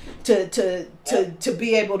saying, to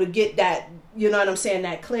be able to get that, you know what I'm saying,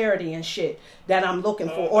 that clarity and shit that I'm looking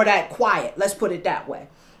for, or that quiet, let's put it that way,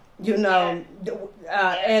 you know.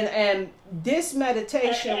 And this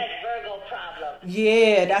meditation,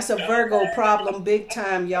 yeah, that's a Virgo problem, big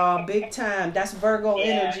time, y'all, big time. That's Virgo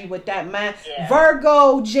energy with that mind,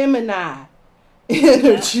 Virgo Gemini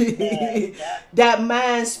energy, that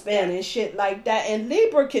mind span and shit like that. And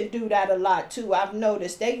Libra can do that a lot too. I've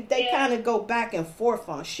noticed they kind of go back and forth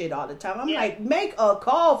on shit all the time. I'm like, make a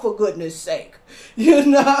call for goodness sake, you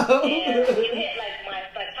know. Yeah, you hit like my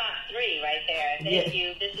top 3 right there. Thank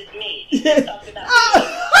you. This is me. Talking about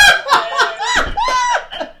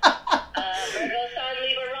Virgo Sun,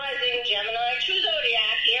 Libra rising, Gemini, True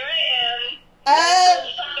Zodiac. Here I am.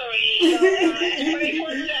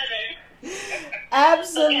 24/7.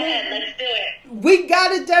 Absolutely. Okay, let's do it. We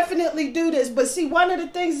gotta definitely do this. But see, one of the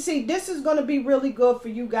things, this is gonna be really good for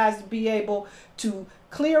you guys to be able to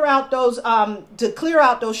clear out those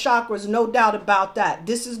chakras, no doubt about that.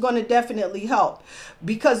 This is gonna definitely help,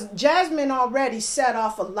 because Jasmine already set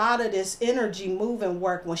off a lot of this energy moving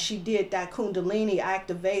work when she did that Kundalini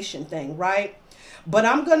activation thing, right? But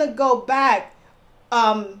I'm going to go back.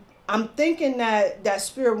 I'm thinking that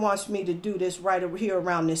Spirit wants me to do this right over here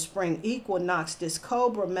around this spring equinox, this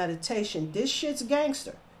Cobra meditation. This shit's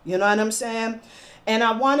gangster. You know what I'm saying? And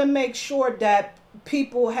I want to make sure that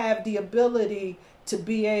people have the ability to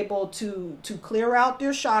be able to clear out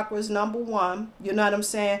their chakras, number one, you know what I'm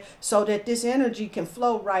saying, so that this energy can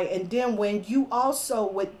flow right. And then when you also,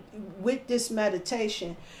 with this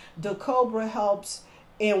meditation, the Cobra helps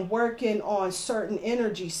in working on certain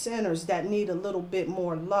energy centers that need a little bit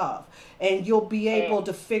more love. And you'll be able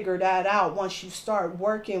to figure that out once you start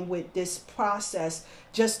working with this process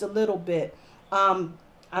just a little bit. I'm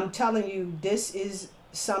telling you, this is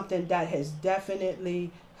something that has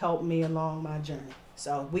definitely helped me along my journey.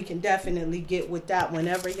 So we can definitely get with that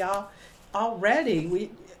whenever y'all are ready.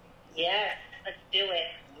 Yes, let's do it.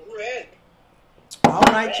 Ready. All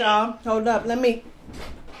right, y'all. Hold up. Let me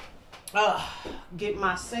get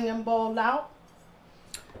my singing bowl out.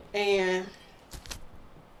 And,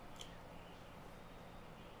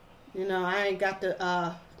 you know, I ain't got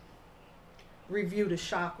to review the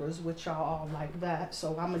chakras with y'all all like that.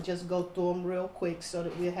 So I'm going to just go through them real quick so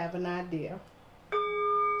that we'll have an idea.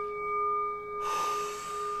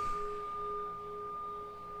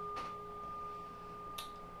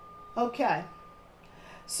 Okay,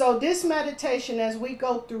 so this meditation, as we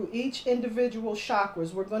go through each individual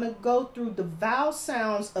chakras, we're going to go through the vowel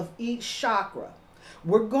sounds of each chakra.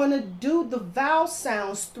 We're going to do the vowel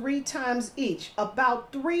sounds 3 times each,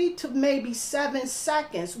 about 3 to maybe 7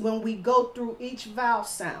 seconds when we go through each vowel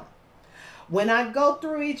sound. When I go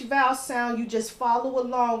through each vowel sound, you just follow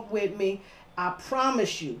along with me. I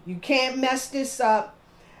promise you, you can't mess this up.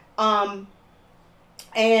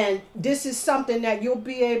 And this is something that you'll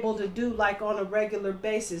be able to do like on a regular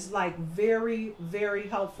basis, like very, very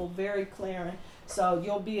helpful, very clearing. So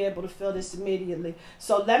you'll be able to feel this immediately.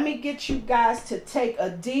 So let me get you guys to take a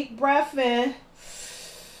deep breath in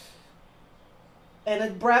and a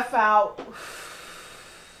breath out.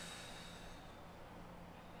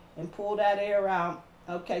 And pull that air out.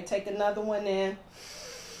 Okay, take another one in.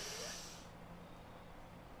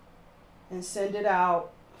 And send it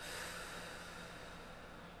out.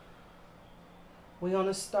 We're going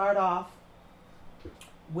to start off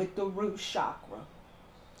with the root chakra.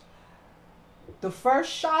 The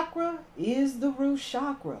first chakra is the root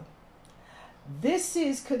chakra. This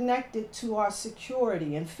is connected to our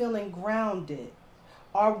security and feeling grounded,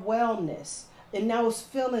 our wellness, and those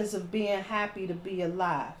feelings of being happy to be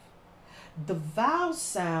alive. The vowel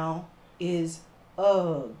sound is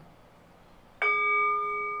ugh.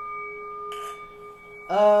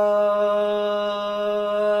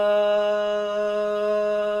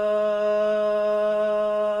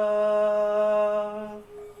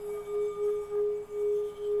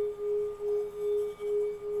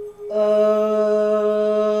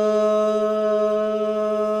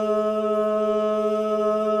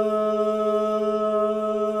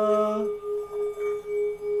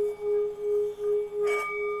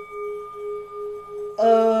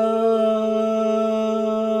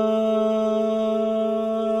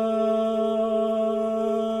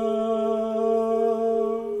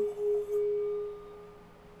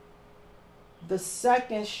 The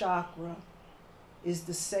second chakra is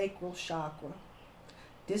the sacral chakra.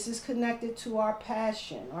 This is connected to our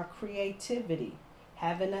passion, our creativity,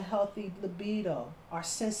 having a healthy libido, our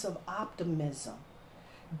sense of optimism.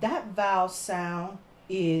 That vowel sound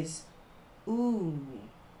is ooh.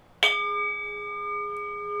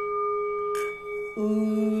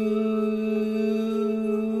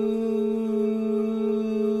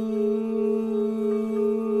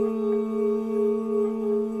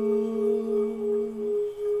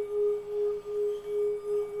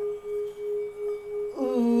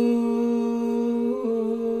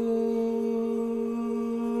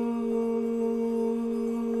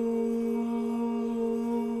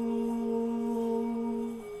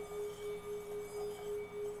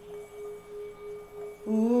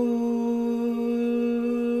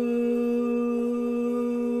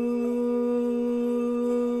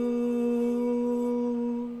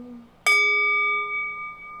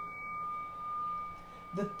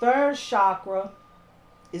 The third chakra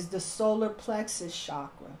is the solar plexus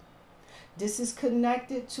chakra. This is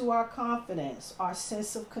connected to our confidence, our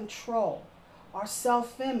sense of control, our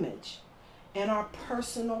self-image, and our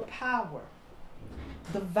personal power.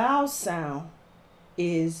 The vowel sound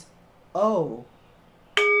is O.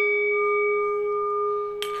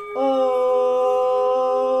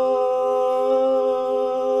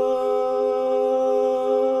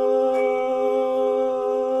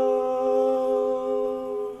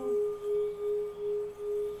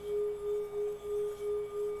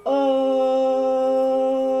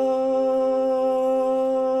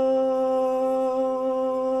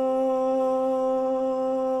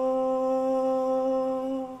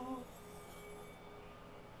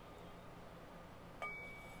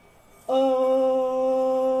 The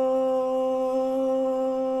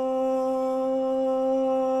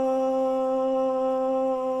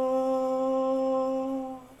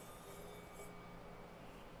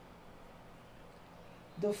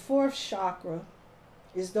fourth chakra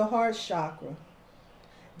is the heart chakra.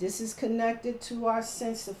 This is connected to our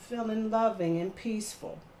sense of feeling loving and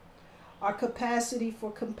peaceful, our capacity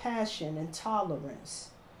for compassion and tolerance,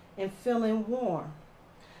 and feeling warm.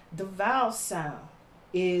 The vowel sound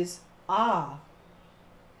is ah.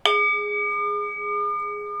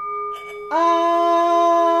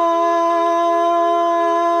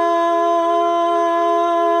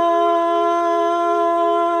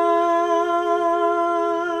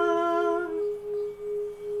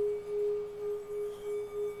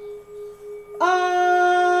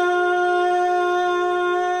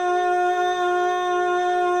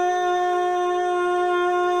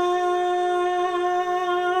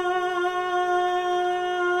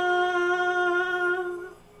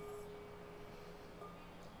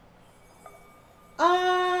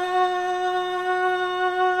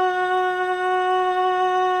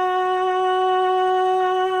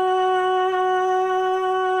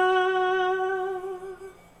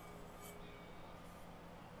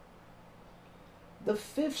 The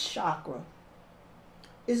fifth chakra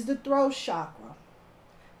is the throat chakra.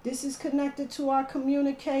 This is connected to our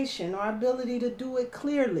communication, our ability to do it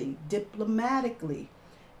clearly, diplomatically,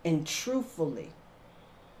 and truthfully.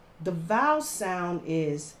 The vowel sound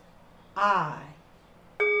is I.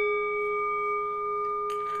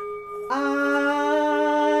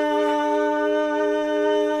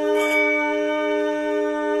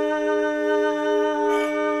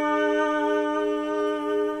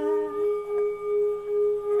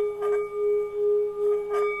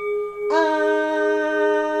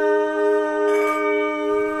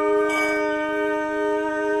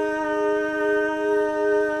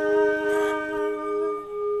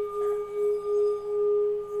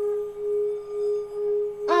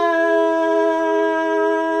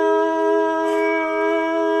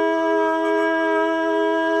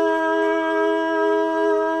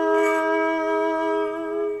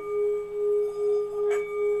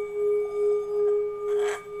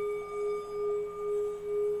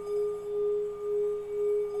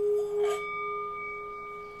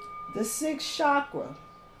 The sixth chakra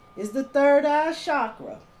is the third eye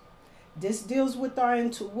chakra. This deals with our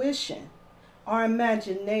intuition, our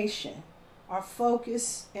imagination, our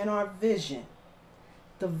focus, and our vision.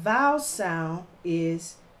 The vowel sound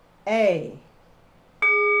is A.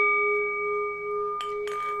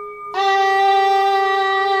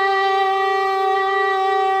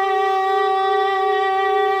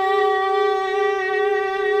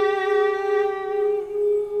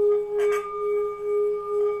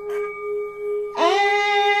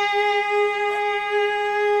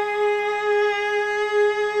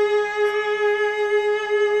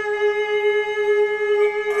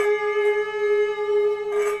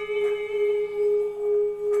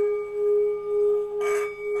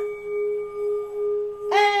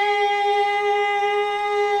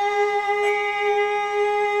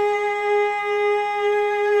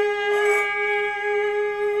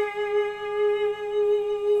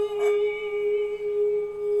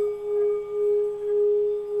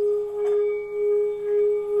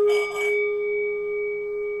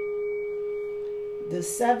 The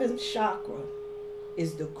seventh chakra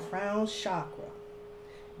is the crown chakra.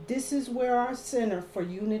 This is where our center for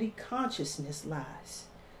unity consciousness lies.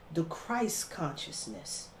 The Christ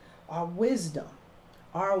consciousness, our wisdom,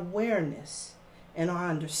 our awareness, and our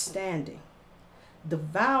understanding. The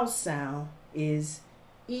vowel sound is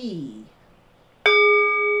E.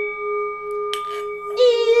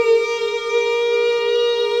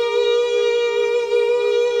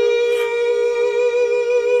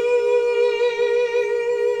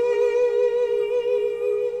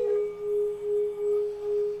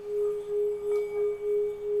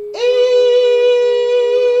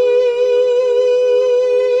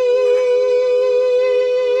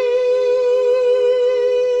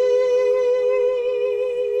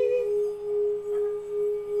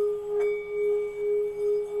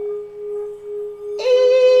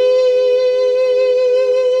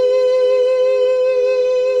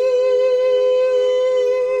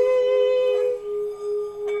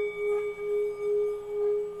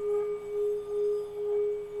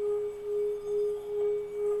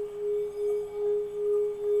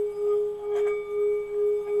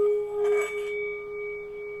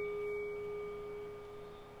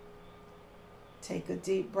 Take a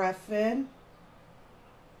deep breath in.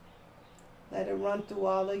 Let it run through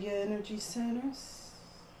all of your energy centers.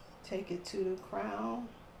 Take it to the crown.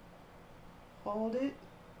 Hold it.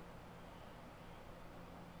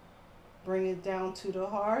 Bring it down to the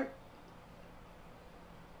heart.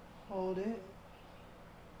 Hold it.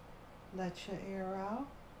 Let your air out.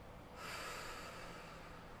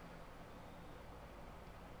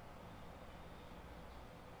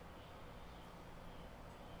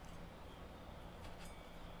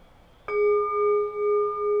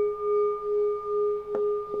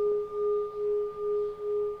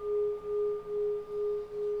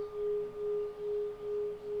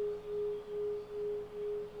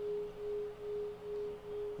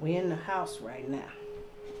 We're in the house right now.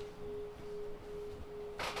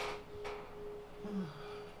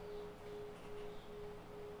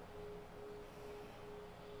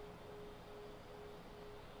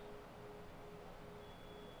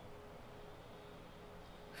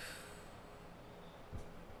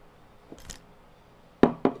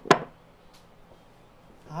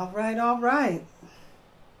 All right.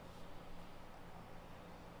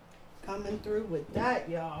 Coming through with that,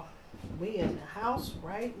 y'all. We in the house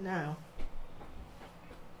right now.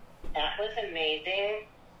 That was amazing,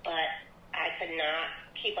 but I could not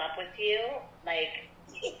keep up with you. Like,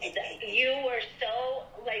 you were so,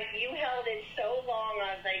 like, you held it so long.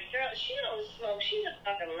 I was like, girl, she don't smoke. She's a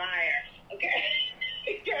fucking liar. Okay?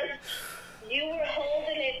 Because you were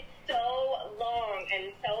holding it so long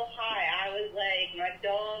and so high. I was like, my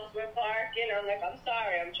dogs were barking. I'm like, I'm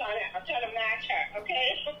sorry. I'm trying to match her.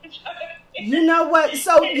 Okay? You know what?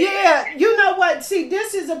 So yeah, you know what? See,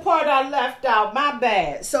 this is a part I left out. My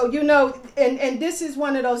bad. So you know, and this is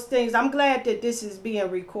one of those things. I'm glad that this is being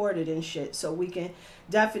recorded and shit, so we can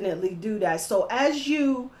definitely do that. So as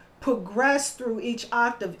you progress through each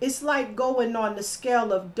octave, it's like going on the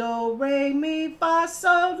scale of do, re, mi, fa,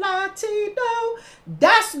 sol, la, ti, do.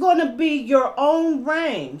 That's gonna be your own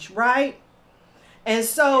range, right? And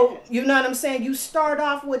so, you know what I'm saying? You start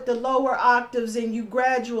off with the lower octaves and you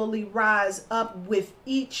gradually rise up with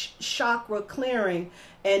each chakra clearing.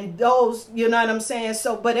 And those, you know what I'm saying?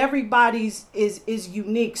 So, but everybody's is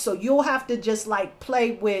unique. So you'll have to just like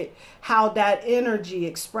play with how that energy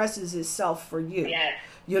expresses itself for you. Yes.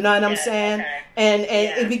 You know what I'm saying?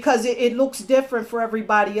 Okay. And because it looks different for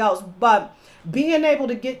everybody else. But being able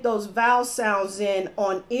to get those vowel sounds in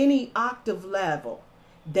on any octave level,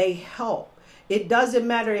 they help. It doesn't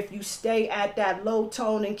matter if you stay at that low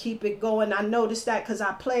tone and keep it going. I noticed that because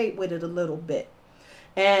I played with it a little bit.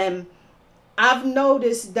 And I've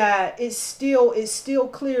noticed that it still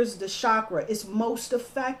clears the chakra. It's most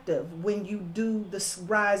effective when you do the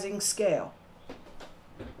rising scale.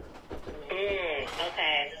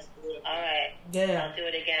 Okay. All right. Yeah. I'll do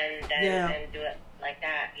it again then and do it like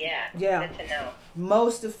that. Yeah. Yeah. Good to know.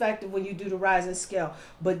 Most effective when you do the rising scale.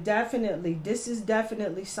 But definitely, this is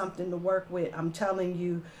definitely something to work with. I'm telling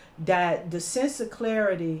you that the sense of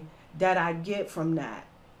clarity that I get from that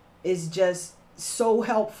is just so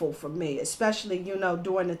helpful for me, especially, you know,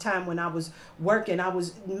 during the time when I was working. I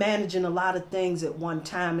was managing a lot of things at one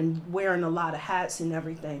time and wearing a lot of hats and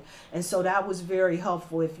everything. And so that was very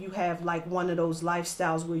helpful. If you have like one of those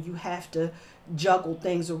lifestyles where you have to juggle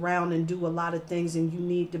things around and do a lot of things and you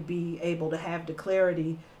need to be able to have the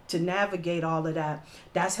clarity to navigate all of that,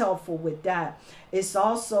 that's helpful with that. It's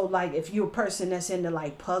also like if you're a person that's into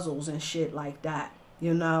like puzzles and shit like that.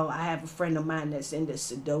 You know, I have a friend of mine that's into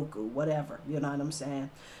Sudoku, whatever, you know what I'm saying?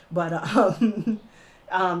 But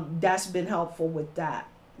that's been helpful with that,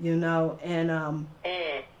 you know, and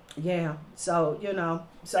yeah, so, you know,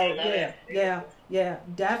 so yeah,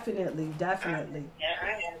 definitely. Yeah, I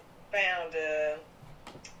have found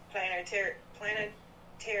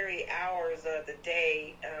planetary hours of the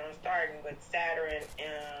day, starting with Saturn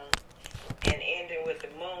and ending with the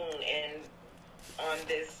moon, and on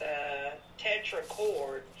this tetra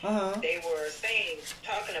chord, they were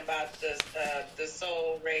talking about the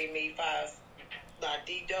soul, re, mi, fa, la,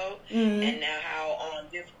 di, do, and now how on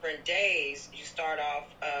different days you start off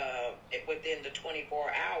within the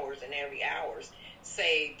 24 hours, and every hours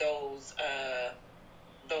say those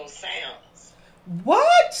sounds.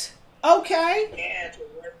 What? Okay. Yeah,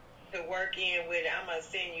 to work in with. I'm gonna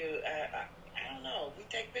send you. I don't know. We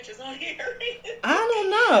take pictures on here. I don't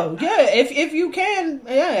know. Yeah, if you can,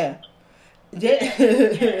 yeah.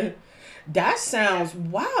 That sounds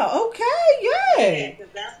wow. Okay, yeah.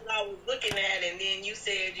 Because that's what I was looking at, and then you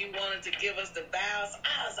said you wanted to give us the vowels.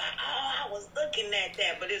 I was like, oh, I was looking at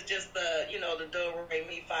that, but it's just the the do, re,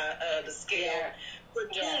 mi, fa, the scale for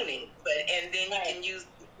tuning. But and then you can use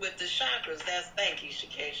with the chakras. Thank you,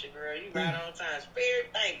 Shakesha, girl. You right on time.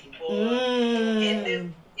 Spirit, thank you, boy.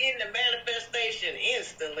 In the manifestation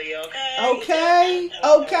instantly,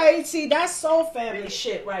 okay. See, that's soul family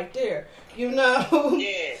shit right there. You know,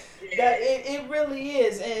 that it really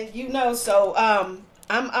is, and you know, so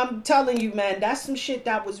I'm telling you, man, that's some shit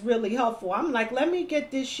that was really helpful. I'm like, let me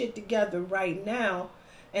get this shit together right now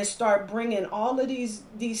and start bringing all of these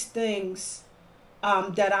things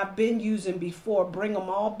that I've been using before, bring them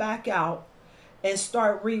all back out and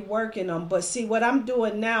start reworking them. But see, what I'm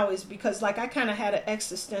doing now is because, like, I kind of had an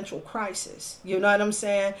existential crisis. You know what I'm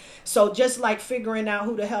saying? So just like figuring out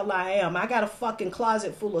who the hell I am, I got a fucking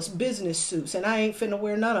closet full of business suits and I ain't finna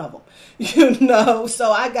wear none of them. You know?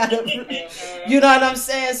 So I gotta, you know what I'm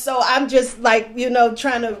saying? So I'm just like, you know,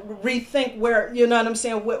 trying to rethink where, you know what I'm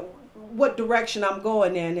saying, what direction I'm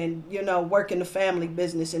going in, and, you know, working the family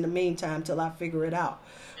business in the meantime till I figure it out.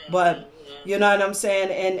 But, you know what I'm saying?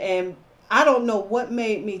 And I don't know what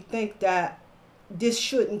made me think that this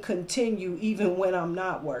shouldn't continue even when I'm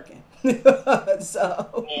not working.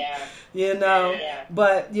 So, you know,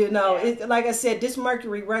 but, you know, it, like I said, this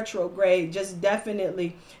Mercury retrograde just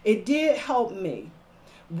definitely, it did help me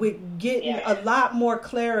with getting a lot more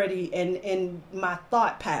clarity in my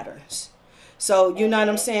thought patterns. So, you know what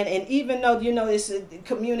I'm saying? And even though, you know, it's a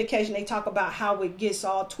communication, they talk about how it gets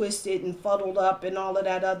all twisted and fuddled up and all of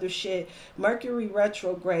that other shit. Mercury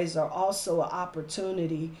retrogrades are also an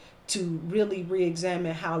opportunity to really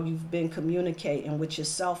re-examine how you've been communicating with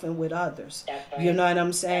yourself and with others. Right. You know what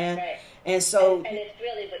I'm saying? Right. And so... And it's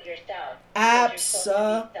really with yourself.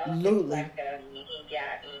 Absolutely.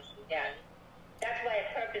 Yeah. That's why it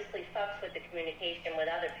purposely fucks with the communication with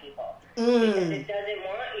other people. Because it doesn't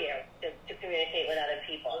want you to communicate with other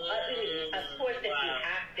people. Of course, if you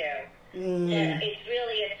have to. It's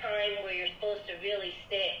really a time where you're supposed to really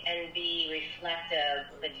sit and be reflective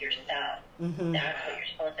with yourself. That's what you're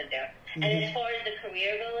supposed to do. And as far as the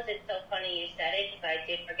career goes, it's so funny you said it, because I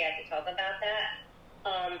did forget to talk about that.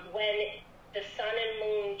 When the sun and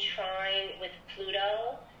moon trine with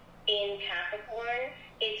Pluto in Capricorn,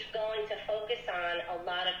 it's going to focus on a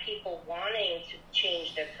lot of people wanting to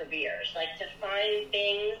change their careers, like to find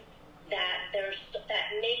things that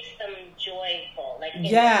makes them joyful, like in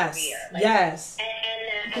their career. Like,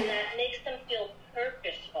 and that makes them feel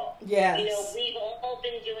purposeful. You know, we've all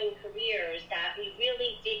been doing careers that we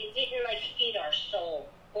really didn't like feed our soul.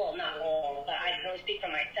 Well, not all, but I can only speak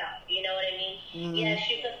for myself. You know what I mean? Yes,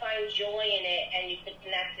 you could find joy in it and you could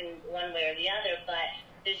connect in one way or the other, but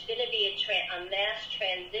there's going to be a mass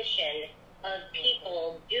transition of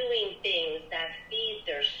people doing things that feed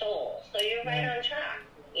their soul. So you're right on track,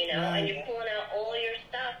 you know, and you're pulling out all your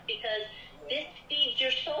stuff because this feeds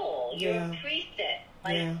your soul. You increase it.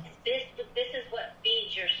 Like this is what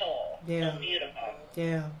feeds your soul. So beautiful.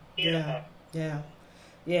 Beautiful.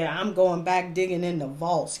 Yeah, I'm going back digging in the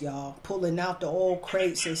vaults, y'all, pulling out the old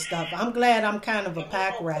crates and stuff. I'm glad I'm kind of a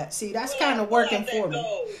pack rat. See, that's kind of working for me.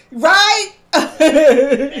 Right? Look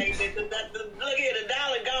here, the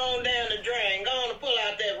dollar gone down the drain. Go on and pull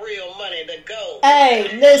out that real money, the gold.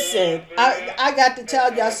 Hey, listen, I got to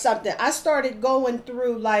tell y'all something. I started going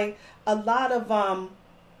through like a lot of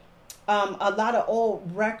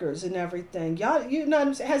old records and everything. Y'all, you know what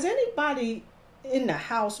I'm saying? Has anybody in the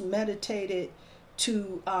house meditated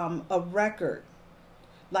to a record,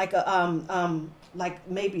 like like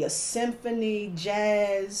maybe a symphony,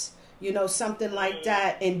 jazz, you know, something like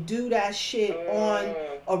that, and do that shit on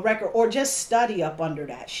a record, or just study up under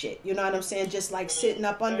that shit? You know what I'm saying? Just like sitting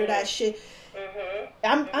up under that shit.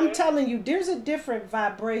 I'm telling you, there's a different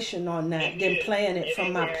vibration on that than playing it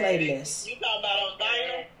from my playlist. You talking about on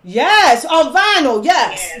vinyl? Yes, on vinyl.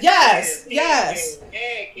 Yes. A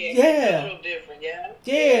little different,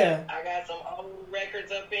 yeah. I got some old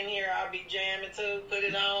records up in here. I'll be jamming too. Put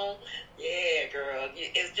it on. Yeah, girl.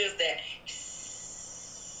 It's just that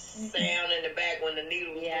sound in the back when the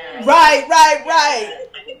needle was going. Right.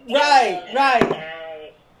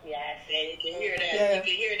 Yes, and you can hear that. You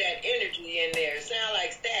can hear that energy in there. It sound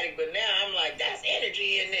like static, but now I'm like, that's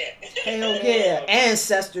energy in there. Hell yeah,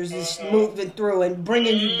 ancestors is moving through and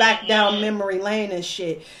bringing you back down memory lane and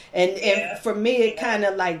shit. And for me, it kind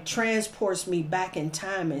of like transports me back in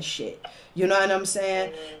time and shit. You know what I'm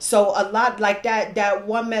saying? So a lot like that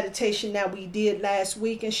one meditation that we did last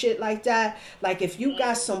week and shit like that, like if you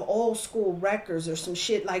got some old school records or some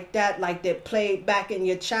shit like that played back in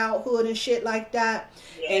your childhood and shit like that,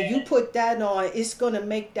 and you put that on, it's gonna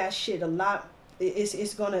make that shit a lot.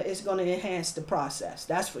 It's gonna enhance the process.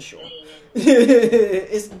 That's for sure.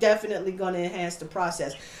 It's definitely gonna enhance the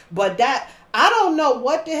process. But that, I don't know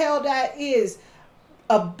what the hell that is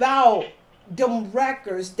about them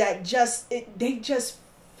records that they just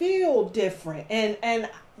feel different, and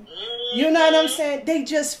you know what I'm saying, they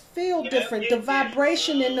just feel different. The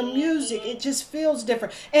vibration in the music, it just feels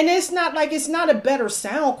different, and it's not a better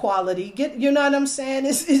sound quality. You know what I'm saying?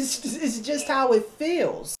 It's just how it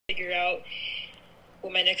feels. Figure out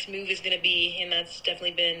what my next move is going to be, and that's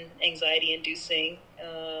definitely been anxiety-inducing.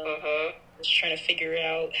 Just trying to figure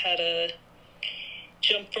out how to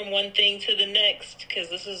jump from one thing to the next, because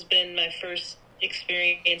this has been my first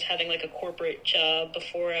experience having like a corporate job.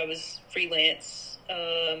 Before I was freelance,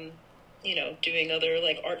 you know, doing other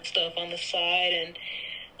like art stuff on the side,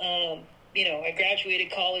 and you know, I graduated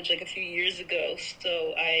college like a few years ago,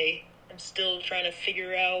 so I am still trying to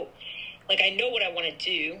figure out, like, I know what I want to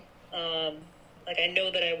do. Like, I know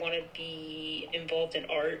that I want to be involved in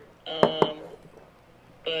art.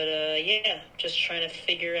 But yeah, just trying to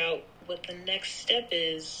figure out what the next step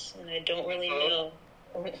is, and I don't really know.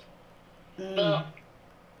 Well,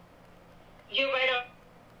 you're right on.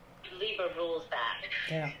 Libra rules that.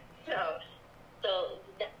 Yeah. So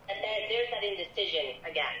there's that indecision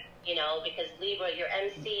again, you know, because Libra, your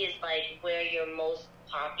MC is like where you're most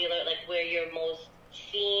popular, like where you're most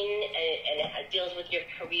seen, and it deals with your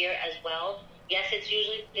career as well. Yes, it's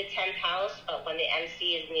usually the 10th house, but when the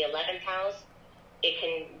MC is in the 11th house, it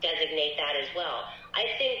can designate that as well. I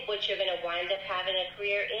think what you're going to wind up having a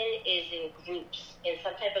career in is in groups, in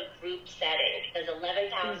some type of group setting, because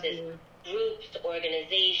 11th house is groups,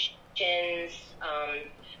 organizations.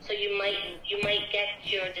 So you might get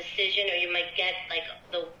your decision, or you might get like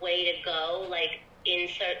the way to go, like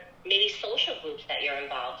insert maybe social groups that you're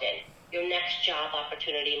involved in. Your next job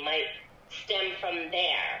opportunity might stem from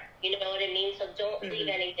there. You know what I mean? So don't leave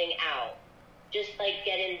anything out. Just like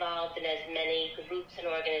get involved in as many groups and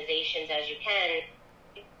organizations as you can,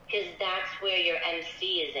 because that's where your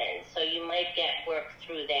MC is in. So you might get work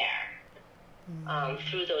through there,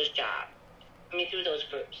 through those jobs. Through those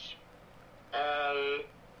groups. I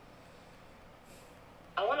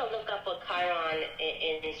want to look up what Chiron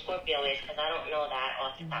in Scorpio is, because I don't know that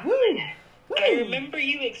off the top of my head. I remember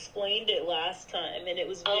you explained it last time, and it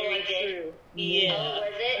was very true. Yeah. Oh,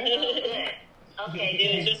 was it? Oh, good. Okay.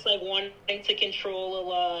 It was just like wanting to control a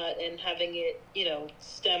lot, and having it, you know,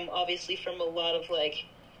 stem obviously from a lot of like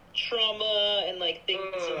trauma and like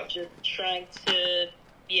things of just trying to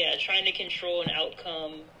control an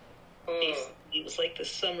outcome. Basically, it was like the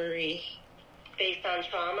summary. Based on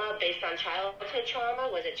trauma? Based on childhood trauma?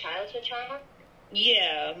 Was it childhood trauma?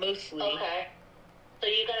 Yeah, mostly. Okay. So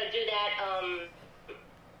you got to do that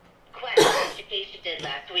quest that Education did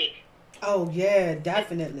last week. Oh, yeah,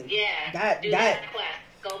 definitely. Yeah. That quest.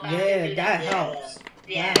 Go back and do that. helps.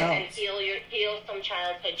 Yeah, and heal some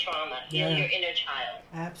childhood trauma. Heal your inner child.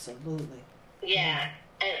 Absolutely. Yeah.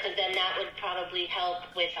 And because then that would probably help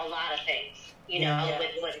with a lot of things, you know,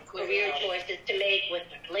 with career choices to make, with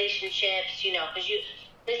relationships, you know, because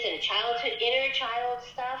listen, childhood, inner child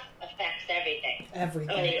stuff affects everything.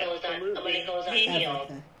 Everything. When it goes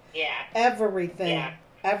unhealed. Yeah. Everything. Yeah.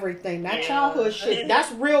 Everything. That childhood shit,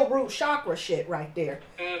 that's real root chakra shit right there.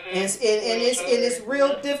 And it's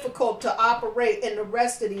real difficult to operate in the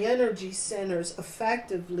rest of the energy centers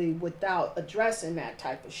effectively without addressing that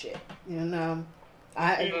type of shit, you know.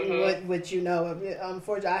 Which, you know,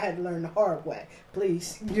 unfortunately, I had to learn the hard way.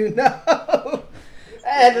 Please, you know. I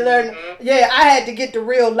had to learn. Yeah, I had to get the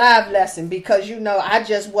real live lesson, because, you know, I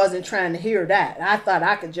just wasn't trying to hear that. I thought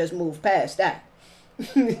I could just move past that.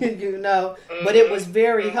 You know, but it was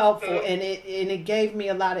very helpful, and it gave me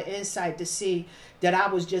a lot of insight to see that I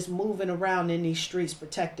was just moving around in these streets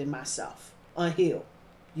protecting myself, unhealed.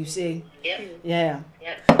 You see? Yeah.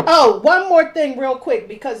 Oh, one more thing real quick,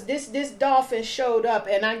 because this dolphin showed up,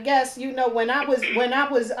 and I guess, you know, when I was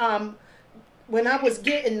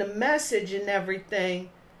getting the message and everything,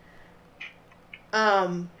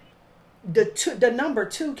 the number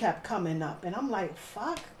 2 kept coming up, and I'm like,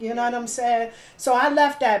 fuck, you know what I'm saying? So I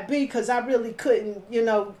left that be, because I really couldn't, you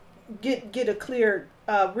know, get a clear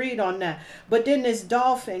read on that. But then this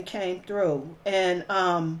dolphin came through, and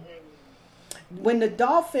when the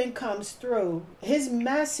dolphin comes through, his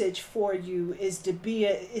message for you is to be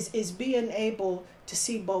is being able to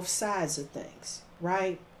see both sides of things,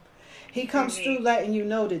 right? He comes through letting you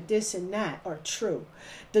know that this and that are true.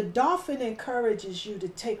 The dolphin encourages you to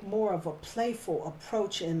take more of a playful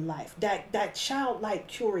approach in life, that childlike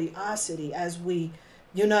curiosity as we,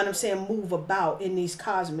 you know what I'm saying, move about in these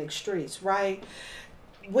cosmic streets, right?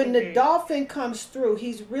 When the dolphin comes through,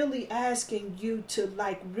 he's really asking you to,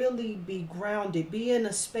 like, really be grounded, be in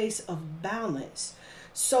a space of balance,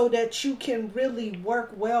 so that you can really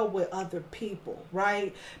work well with other people,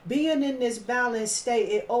 right? Being in this balanced state,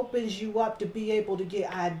 it opens you up to be able to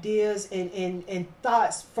get ideas and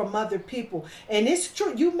thoughts from other people. And it's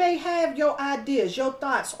true, you may have your ideas, your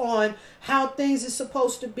thoughts on how things are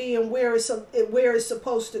supposed to be and where it's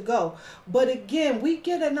supposed to go. But again, we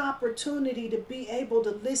get an opportunity to be able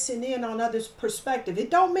to listen in on others' perspective.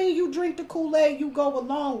 It don't mean you drink the Kool-Aid, you go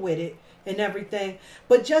along with it and everything,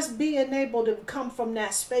 but just being able to come from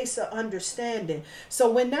that space of understanding.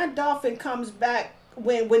 So when that dolphin comes back,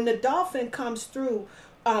 when the dolphin comes through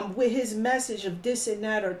with his message of this and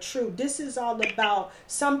that are true, this is all about,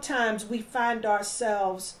 sometimes we find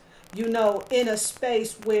ourselves, you know, in a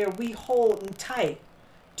space where we holding tight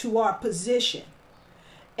to our position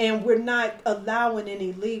and we're not allowing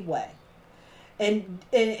any leeway. And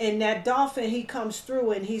that dolphin, he comes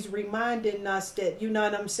through and he's reminding us that, you know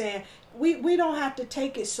what I'm saying, we don't have to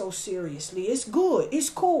take it so seriously. It's good. It's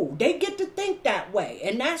cool. They get to think that way,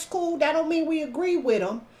 and that's cool. That don't mean we agree with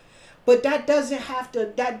them, but that doesn't have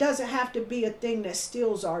to be a thing that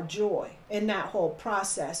steals our joy in that whole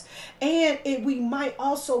process. And we might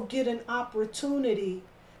also get an opportunity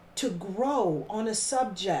to grow on a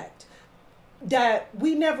subject that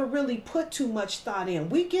we never really put too much thought in.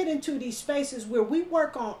 We get into these spaces where we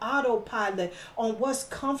work on autopilot on what's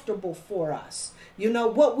comfortable for us, you know,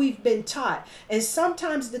 what we've been taught. And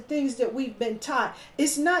sometimes the things that we've been taught,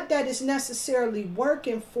 it's not that it's necessarily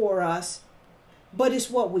working for us, but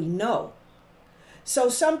it's what we know. So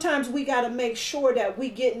sometimes we got to make sure that we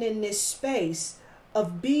getting in this space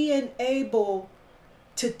of being able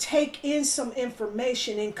to take in some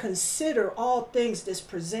information and consider all things that's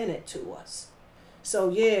presented to us.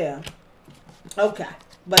 So yeah, okay,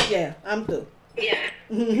 but yeah, I'm through. Yeah,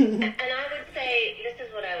 and I would say, this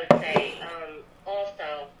is what I would say,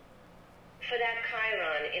 also, for that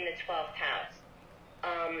Chiron in the 12th house,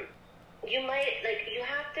 you might, like, you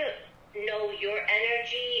have to know your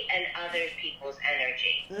energy and other people's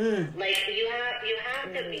energy. Like, you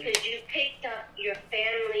have to, because you picked up your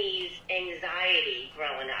family's anxiety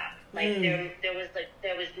growing up. Like, there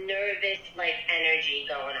was nervous, like, energy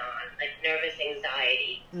going on, like nervous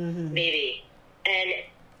anxiety, maybe. And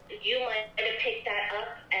you might have picked that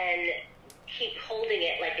up and keep holding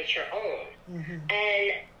it like it's your own.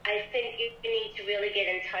 And I think you need to really get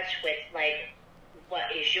in touch with, like,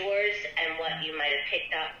 what is yours and what you might have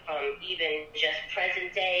picked up from even just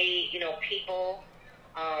present day, you know, people.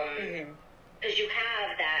 Because you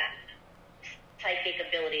have that psychic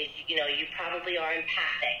abilities, you know, you probably are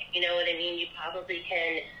empathic, you know what I mean? You probably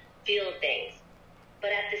can feel things. But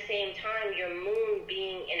at the same time, your moon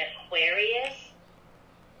being in Aquarius,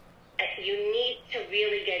 you need to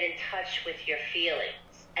really get in touch with your feelings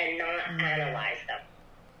and not analyze them,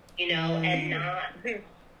 you know, and not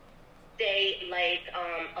stay, like,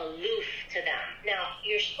 aloof to them. Now,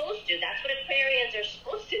 you're supposed to, that's what Aquarians are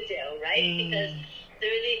supposed to do, right? Because they're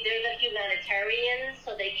the humanitarians,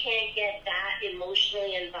 so they can't get that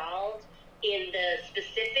emotionally involved in the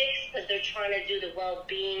specifics because they're trying to do the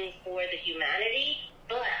well-being for the humanity.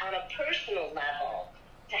 But on a personal level,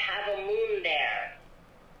 to have a moon there,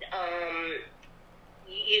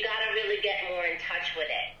 you got to really get more in touch with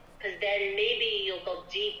it, because then maybe you'll go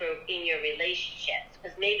deeper in your relationships,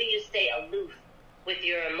 because maybe you stay aloof with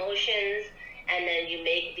your emotions, and then you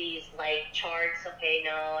make these, like, charts. Okay,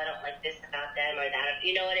 no, I don't like this about them or that.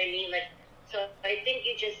 You know what I mean? Like, so I think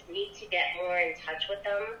you just need to get more in touch with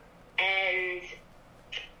them, and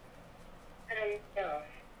I don't know,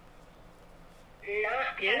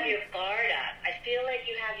 not have your guard up. I feel like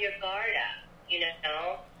you have your guard up, you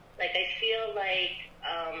know? Like, I feel like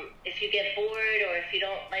if you get bored or if you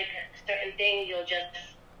don't like a certain thing, you'll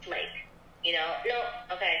just flake, you know?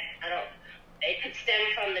 No, okay, I don't. It could stem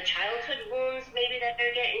from the childhood wounds maybe that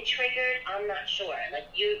they're getting triggered. I'm not sure. Like,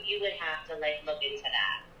 you would have to, like, look into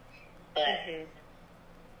that. But,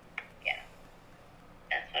 yeah,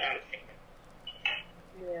 that's what I'm thinking.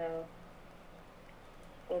 Yeah.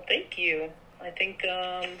 Well, thank you. I think,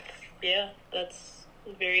 that's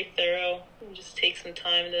very thorough. Just take some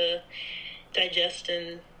time to digest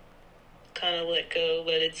and kind of let go.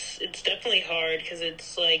 But it's definitely hard because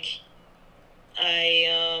it's like,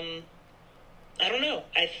 I don't know.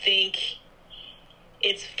 I think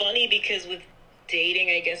it's funny because with dating,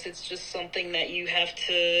 I guess it's just something that you have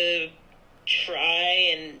to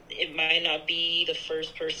try, and it might not be the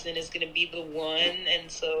first person is going to be the one. And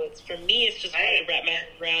so for me, it's just hard to wrap my head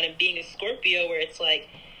around. And being a Scorpio, where it's like,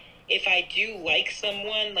 if I do like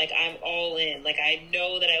someone, like, I'm all in. Like, I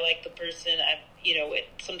know that I like the person.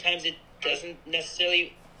 sometimes it doesn't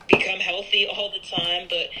necessarily become healthy all the time,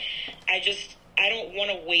 but I don't want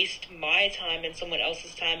to waste my time and someone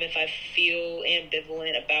else's time if I feel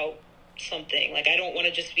ambivalent about something. Like, I don't want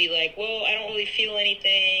to just be like, well, I don't really feel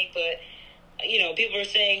anything, but, you know, people are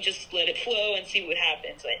saying just let it flow and see what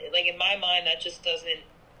happens. Like, in my mind, that just doesn't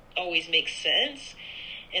always make sense.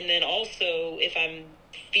 And then also, if I'm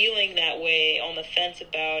feeling that way, on the fence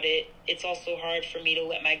about it, it's also hard for me to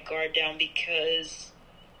let my guard down because,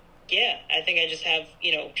 yeah, I think I just have,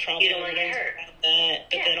 you know, trauma. You don't want to get hurt. That,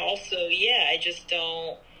 but then also, I just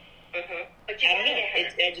don't. But you I don't know. Get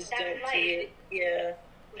hurt. I just That's don't life. see it. Yeah.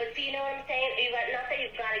 But see, you know what I'm saying? Not that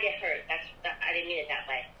you've got to get hurt. I didn't mean it that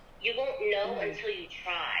way. You won't know until you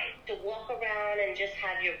try. To walk around and just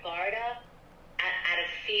have your guard up out of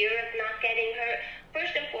fear of not getting hurt.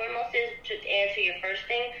 First and foremost is to answer your first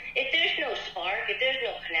thing. If there's no spark, if there's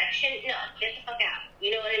no connection, no, get the fuck out.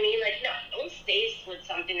 You know what I mean? Like, no, don't stay with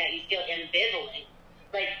something that you feel ambivalent.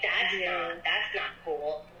 Like, that's not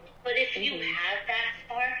cool. But if you have that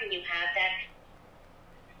spark and you have that,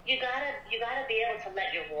 you gotta be able to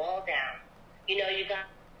let your wall down. You know, you got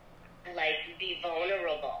to, like, be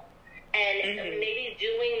vulnerable. And maybe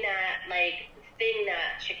doing that, like, thing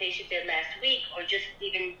that Shakesha did last week, or just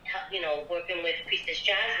even, you know, working with Priestess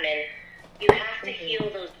Jasmine, you have to heal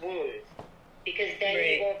those wounds, because then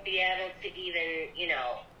you won't be able to even, you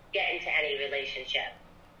know, get into any relationship.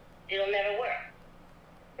 It'll never work,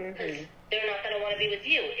 because they're not going to want to be with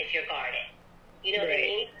you if you're guarded. You know what I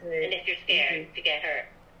mean? And if you're scared to get hurt.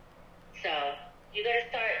 So you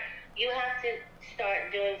have to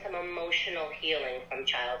start doing some emotional healing from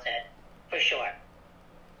childhood, for sure.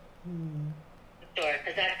 Sure,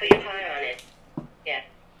 because that's what you're high on it. Yeah.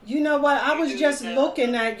 You know what? I was just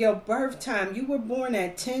looking at your birth time. You were born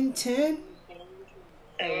at 10:10?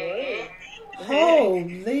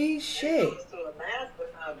 Holy shit.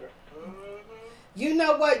 You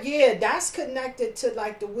know what? Yeah, that's connected to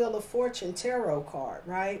like the Wheel of Fortune tarot card,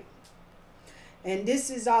 right? And this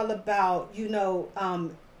is all about, you know,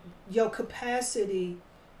 your capacity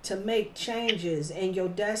to make changes in your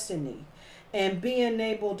destiny. And being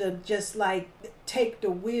able to just like take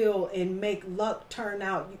the wheel and make luck turn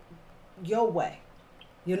out your way.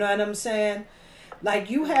 You know what I'm saying? Like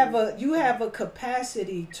you have a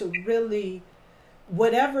capacity to really,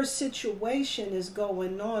 whatever situation is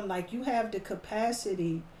going on, like you have the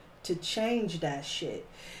capacity to change that shit.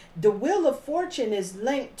 The Wheel of Fortune is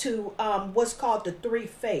linked to what's called the three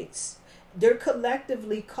fates. They're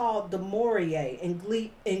collectively called the Moria in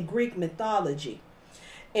Greek mythology.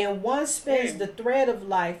 And one spins the thread of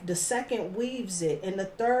life, the second weaves it, and the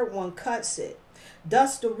third one cuts it.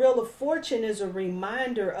 Thus, the Wheel of Fortune is a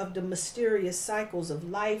reminder of the mysterious cycles of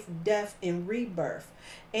life, death, and rebirth,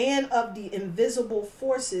 and of the invisible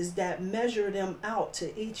forces that measure them out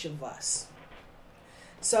to each of us.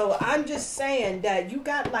 So I'm just saying that you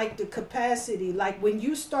got like the capacity, like when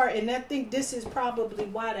you start, and I think this is probably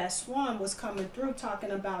why that swan was coming through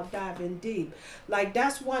talking about diving deep. Like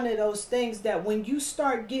that's one of those things that when you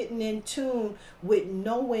start getting in tune with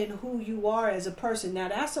knowing who you are as a person, now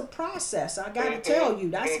that's a process. I got to tell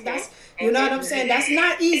you, that's you know what I'm saying? That's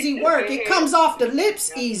not easy work. It comes off the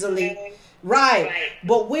lips easily. Right.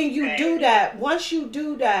 But when you do that, once you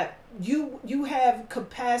do that, you have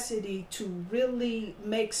capacity to really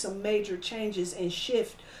make some major changes and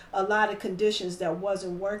shift a lot of conditions that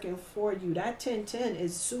wasn't working for you. That 10:10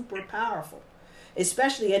 is super powerful,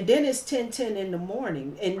 especially, and then it's 10:10 in the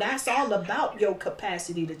morning, and that's all about your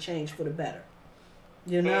capacity to change for the better.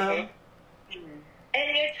 You know.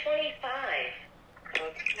 And you're 25.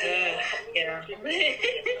 Yeah.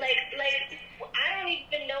 like I don't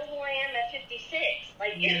even know who I am at 56.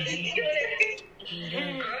 Like, you know what I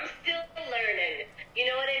mean? I'm still learning. You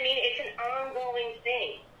know what I mean? It's an ongoing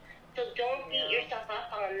thing. So don't beat yourself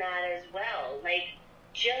up on that as well. Like,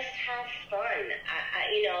 just have fun.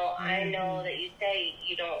 I know that you say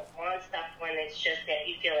you don't want stuff when it's just that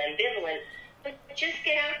you feel ambivalent, but just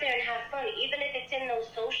get out there and have fun, even if it's in those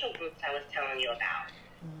social groups I was telling you about.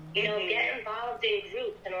 You know, get involved in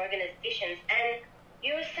groups and organizations. And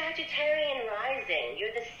you're a Sagittarian rising.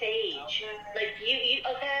 You're the sage. Like, you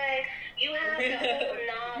have the whole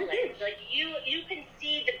knowledge. Like, you can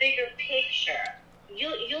see the bigger picture. You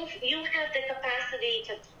have the capacity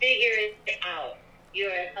to figure it out.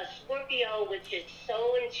 You're a Scorpio, which is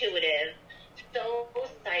so intuitive, so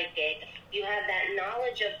psychic. You have that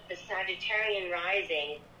knowledge of the Sagittarian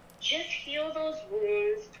rising. Just heal those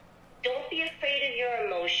wounds. Don't be afraid of your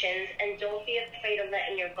emotions, and don't be afraid of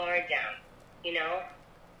letting your guard down. You know?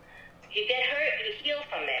 You get hurt, you heal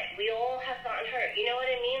from it. We all have gotten hurt. You know what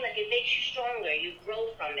I mean? Like, it makes you stronger. You grow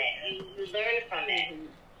from it. You learn from it.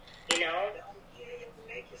 You know?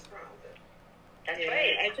 Make you stronger. That's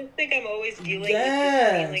right. I just think I'm always dealing with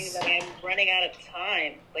this feeling that I'm running out of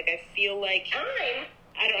time. Like, I feel like... Time?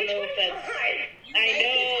 I don't know if that's... I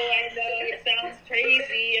know. It sounds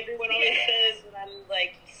crazy. Everyone always says that I'm,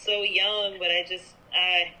 like, so young, but I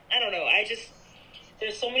don't know.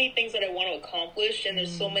 There's so many things that I want to accomplish, and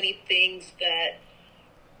there's so many things that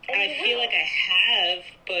I feel like I have,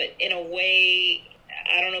 but in a way,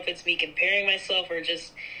 I don't know if it's me comparing myself or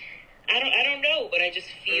just... I don't know, but I just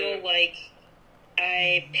feel like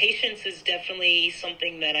patience is definitely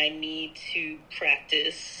something that I need to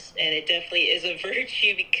practice, and it definitely is a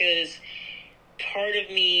virtue because part of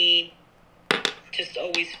me just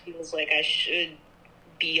always feels like I should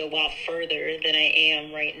be a lot further than I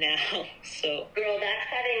am right now. So, girl, that's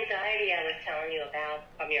that anxiety I was telling you about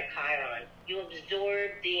from your Chiron. You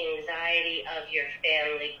absorbed the anxiety of your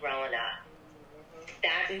family growing up.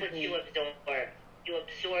 That's what you absorbed. You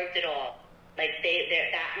absorbed it all. Like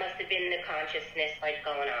that must have been the consciousness like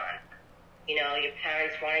going on. You know, your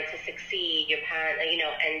parents wanted to succeed. Your parents, you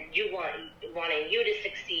know, and you wanting you to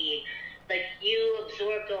succeed. Like you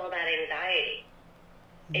absorbed all that anxiety.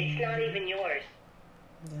 It's not even yours.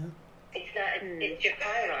 Yeah. It's not. It's your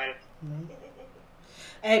Chiron.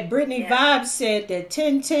 Hey, Brittany Vibes said that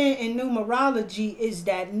 1010 in numerology is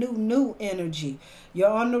that new energy.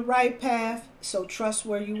 You're on the right path, so trust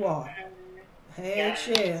where you are. Heck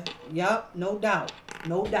yeah. Yup, no doubt.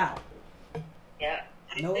 No doubt. Yeah.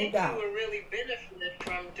 No I think doubt. you would really benefit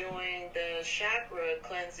from doing the chakra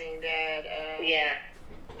cleansing that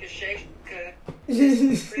Kasheka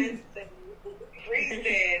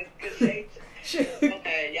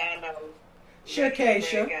okay, y'all know. Sure,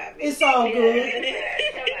 Keisha. It's all good.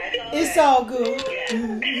 It's all good.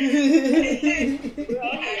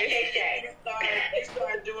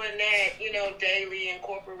 Start doing that, you know, daily.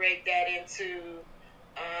 Incorporate that into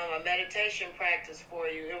a meditation practice for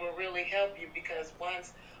you. It will really help you because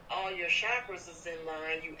once all your chakras is in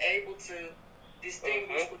line, you're able to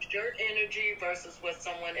distinguish what's your energy versus what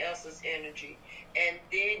someone else's energy. And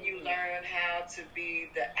then you learn how to be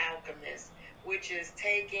the alchemist, which is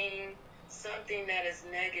taking something that is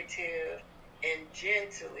negative and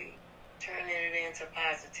gently turning it into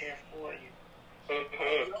positive for you.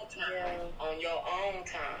 On your own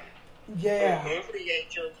time. Yeah.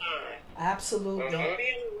 Create your time. Absolutely. Don't be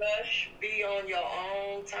in a rush. Be on your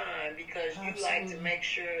own time because you like to make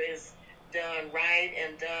sure it's done right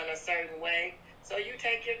and done a certain way. So you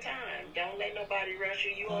take your time. Don't let nobody rush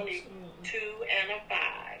you. You only 2 and a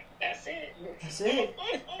 5. That's it. That's it.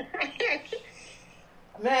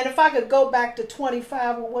 Man, if I could go back to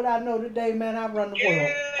 25 with what I know today, man, I'd run the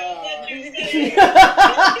world. Just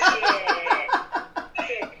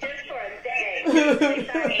for a day.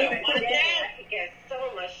 Get so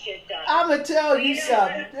much shit done. I'm going to tell you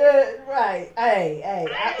something. Right. Hey. I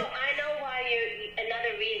know why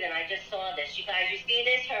another reason I just saw this. You guys, you see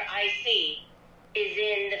this? Her IC is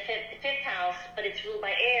in the fifth house, but it's ruled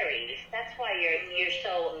by Aries. That's why you're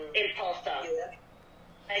so impulsive. Yeah.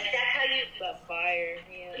 Like that's how you the fire.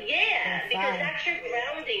 Yeah, because that's your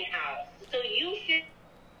grounding house. So you feel.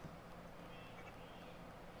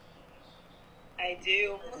 I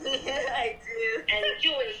do. I do. And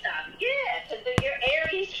doing stuff. Yeah, because your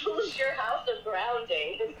Aries rules your house of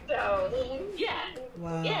grounding. So yeah.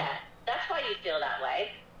 Wow. Yeah, that's why you feel that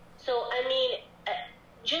way. So I mean,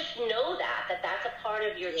 just know that that's a part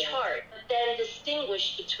of your chart. But then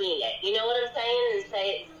distinguish between it. You know what I'm saying? And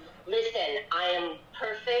say, listen, I am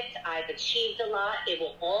perfect. I've achieved a lot. It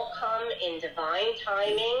will all come in divine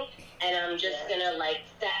timing. And I'm just going to, like,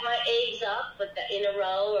 set my eggs up in a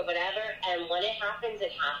row or whatever. And when it happens,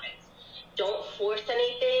 it happens. Don't force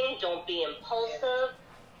anything. Don't be impulsive.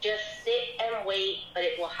 Just sit and wait, but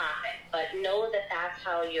it will happen. But know that that's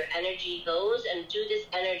how your energy goes. And do this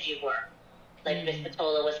energy work. Like Miss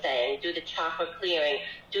Patola was saying. Do the chakra clearing.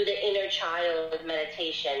 Do the inner child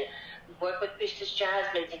meditation. Work with Priestess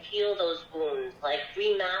Jasmine to heal those wounds, like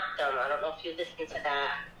remap them. I don't know if you listened to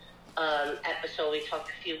that episode we talked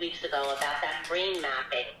a few weeks ago about that brain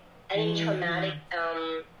mapping. Any traumatic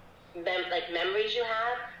memories you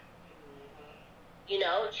have, you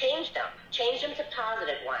know, change them to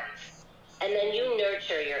positive ones, and then you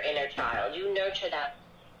nurture your inner child. You nurture that,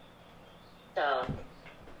 so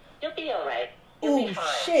you'll be all right. Oh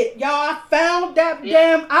shit, y'all! I found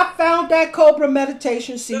that Cobra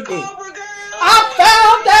meditation CD. I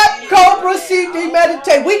found that Cobra CD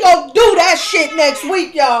meditation. We gonna do that shit next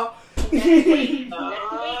week, y'all.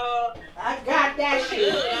 I got that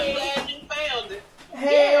shit. I'm glad you found it.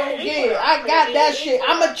 Hell yeah, I got that shit.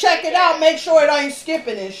 I'm gonna check it out, make sure it ain't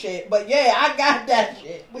skipping and shit. But yeah, I got that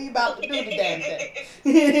shit. We about to do the damn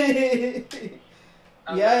thing.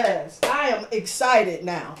 Yes, I am excited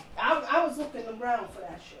now. I was looking around for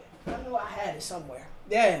that shit. I knew I had it somewhere.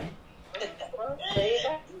 Yeah. Well, there you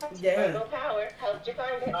go. Yeah. Virgo power helped you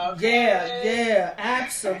find it. Yeah,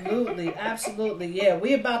 absolutely. Yeah,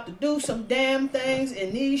 we about to do some damn things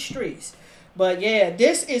in these streets. But yeah,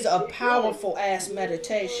 this is a powerful ass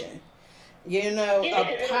meditation. You know, yeah,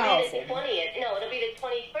 a powerful. It'll be the 20th. No, it'll be the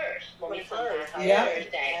 21st when we come back on Yep.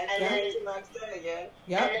 Thursday. And then and the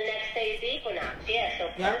next day is the equinox. Yeah, so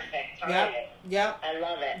perfect. Yep. I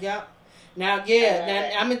love it. Yep. Now,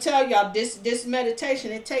 I'm gonna tell y'all this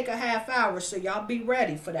meditation. It take a half hour, so y'all be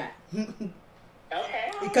ready for that.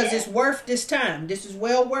 Okay. Because it's worth this time. This is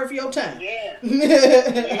well worth your time. Yeah.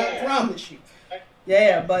 I promise you.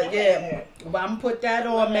 Yeah, but I'm gonna put that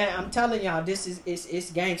on, man. I'm telling y'all, this is it's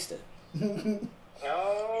gangster. All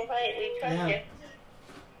right, we trust you.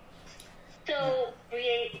 So,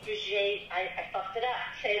 Brigitte, I fucked it up.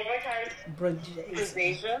 Say it one more time. Brigitte.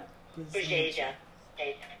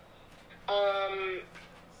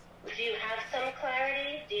 Do you have some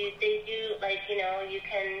clarity? Do you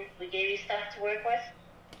think we gave you stuff to work with?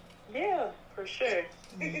 Yeah, for sure.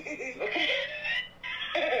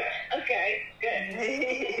 Okay,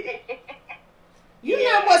 good. You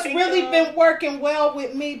know what's really been working well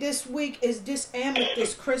with me this week is this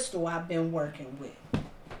amethyst crystal I've been working with.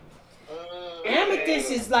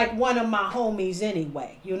 Amethyst is like one of my homies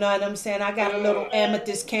anyway. You know what I'm saying? I got a little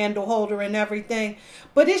amethyst candle holder and everything.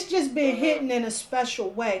 But it's just been hitting in a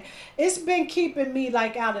special way. It's been keeping me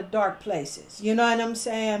like out of dark places. You know what I'm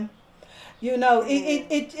saying? You know,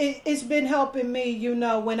 it's been helping me, you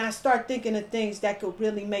know, when I start thinking of things that could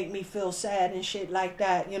really make me feel sad and shit like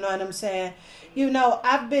that. You know what I'm saying? You know,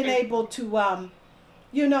 I've been able to,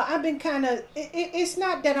 you know, I've been kind of, it's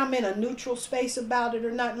not that I'm in a neutral space about it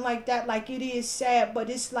or nothing like that. Like, it is sad, but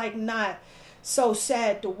it's like not so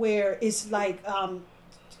sad to where it's like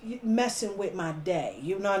messing with my day.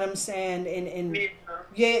 You know what I'm saying? And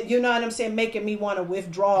yeah, you know what I'm saying? Making me want to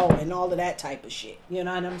withdraw and all of that type of shit. You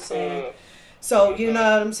know what I'm saying? So, you know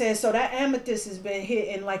what I'm saying? So that amethyst has been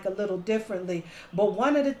hitting like a little differently. But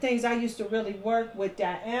one of the things I used to really work with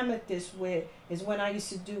that amethyst with is when I used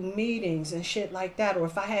to do meetings and shit like that. Or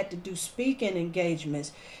if I had to do speaking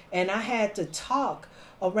engagements and I had to talk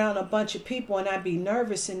around a bunch of people and I'd be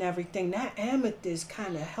nervous and everything, that amethyst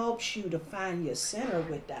kind of helps you to find your center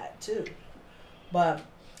with that too. But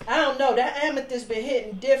I don't know, that amethyst been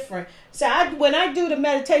hitting different. So when I do the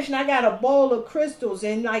meditation, I got a bowl of crystals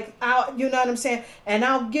and like, you know what I'm saying? And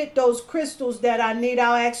I'll get those crystals that I need.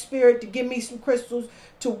 I'll ask Spirit to give me some crystals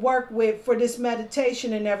to work with for this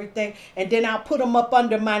meditation and everything. And then I'll put them up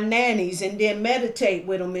under my nannies and then meditate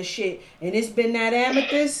with them and shit. And it's been that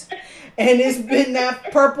amethyst and it's been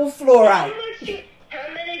that purple fluorite.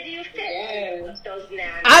 How many do you fit with those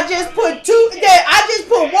nannies? I just put two. I just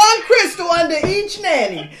put one crystal under each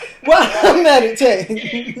nanny while I'm meditating.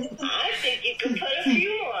 I think you can put a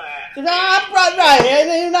few more. Right,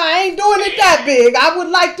 and I ain't doing it that big. I would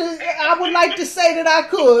like to say that I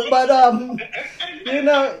could, but you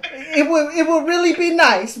know, it would really be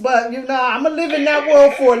nice. But you know, I'm gonna live in that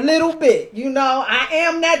world for a little bit. You know, I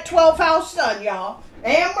am that 12th house sun, y'all,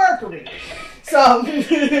 and Mercury. So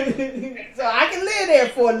I can live there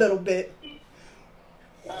for a little bit. Wait,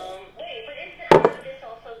 but isn't this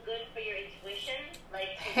also good for your intuition?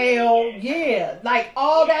 Like, hell yeah. Like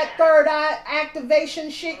all that third eye activation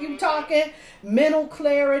shit you talking, mental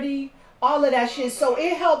clarity, all of that shit. So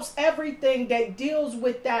it helps everything that deals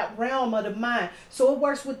with that realm of the mind. So it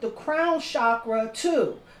works with the crown chakra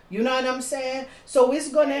too. You know what I'm saying? So it's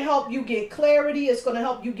going to help you get clarity. It's going to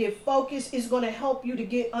help you get focus. It's going to help you to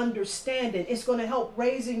get understanding. It's going to help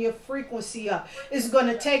raising your frequency up. It's going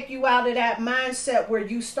to take you out of that mindset where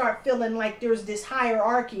you start feeling like there's this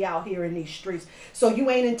hierarchy out here in these streets. So you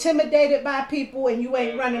ain't intimidated by people and you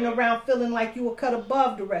ain't running around feeling like you were cut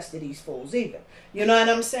above the rest of these fools either. You know what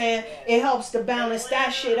I'm saying? It helps to balance that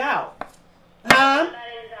shit out. Huh?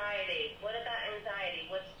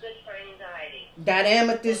 That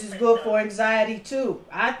amethyst is good for anxiety too.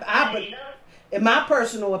 In my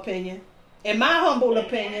personal opinion, in my humble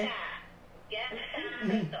opinion.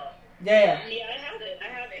 Yeah.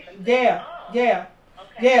 Yeah.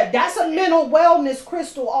 That's a mental wellness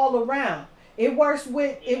crystal all around. It works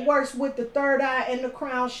with the third eye and the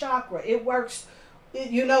crown chakra. It works,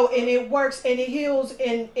 you know, and it works and it heals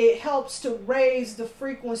and it helps to raise the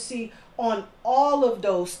frequency on all of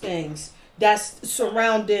those things that's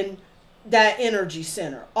surrounding that energy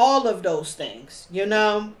center, all of those things, you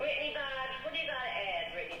know. Brittany vibes, what do you gotta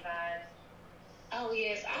add, Brittany vibes? Oh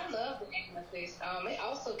yes, I love the amethyst. It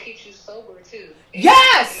also keeps you sober too.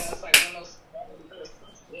 Yes. You know, it's like one of those,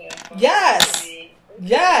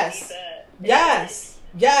 Yes. Yes.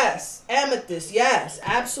 Yes. Amethyst. Yes.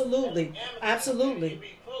 Absolutely. Amethyst Absolutely.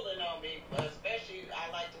 Be pulling on me, but especially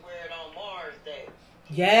I like to wear it on Mars Day.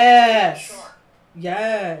 Yes.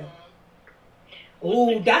 Yeah.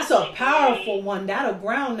 Ooh, that's a powerful one. That'll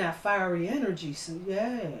ground that fiery energy. So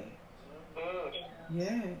yeah.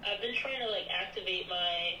 Yeah. I've been trying to like activate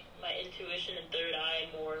my intuition and third eye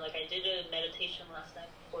more. Like I did a meditation last night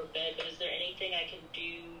before bed, but is there anything I can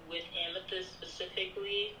do with amethyst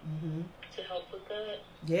specifically to help with that?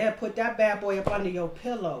 Yeah, put that bad boy up under your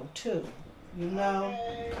pillow too. You know?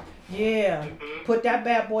 Yeah. Put that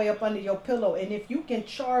bad boy up under your pillow. And if you can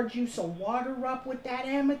charge you some water up with that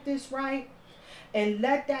amethyst, right? And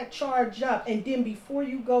let that charge up, and then before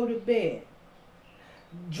you go to bed,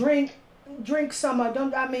 drink some of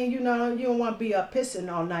them. I mean, you know, you don't want to be up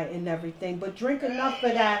pissing all night and everything, but drink enough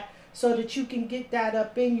of that so that you can get that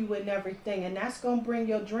up in you and everything, and that's gonna bring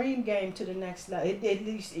your dream game to the next level. At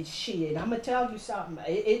least it's shit. I'm gonna tell you something.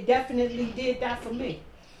 It definitely did that for me.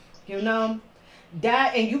 You know,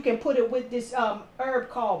 that, and you can put it with this herb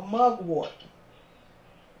called mugwort.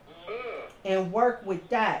 And work with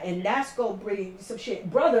that, and that's gonna bring some shit.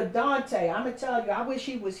 Brother Dante, I'm gonna tell you, I wish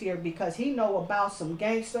he was here because he know about some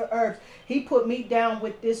gangster herbs. He put me down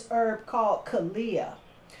with this herb called Kalia.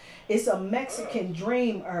 It's a Mexican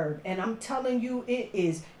dream herb, and I'm telling you, it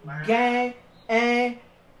is gang and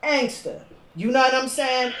angster. You know what I'm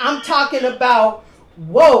saying? I'm talking about,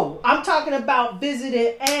 whoa, I'm talking about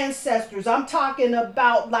visited ancestors. I'm talking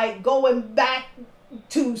about like going back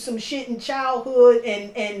to some shit in childhood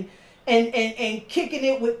and kicking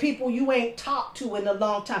it with people you ain't talked to in a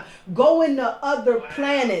long time. Going to other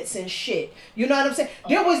planets and shit. You know what I'm saying?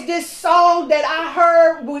 There was this song that I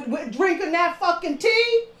heard with drinking that fucking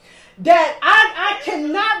tea that I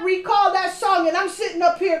cannot recall that song, and I'm sitting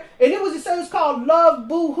up here, and it was called Love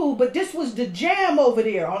Boo-Hoo, but this was the jam over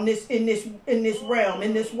there on this in this realm,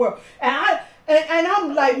 in this world. And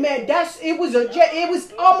I'm like, man, it was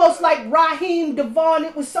almost like Raheem Devon.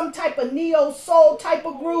 It was some type of neo soul type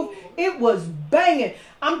of groove. It was banging.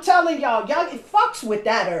 I'm telling y'all it fucks with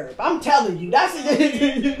that herb. I'm telling you, that's in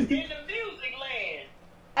the music land.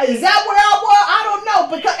 Is that where I was? I don't know,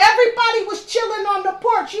 because everybody was chilling on the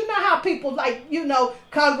porch. You know how people like, you know,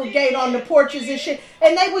 congregate on the porches and shit,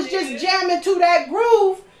 and they was just jamming to that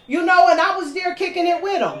groove, you know, and I was there kicking it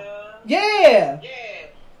with them. Yeah.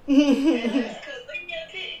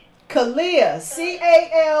 Kalia,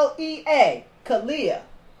 C-A-L-E-A, Kalia.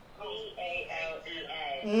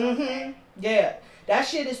 C-A-L-E-A. Yeah, that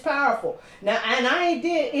shit is powerful. Now, and I ain't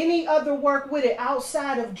did any other work with it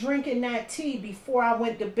outside of drinking that tea before I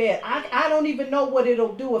went to bed. I don't even know what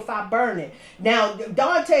it'll do if I burn it. Now,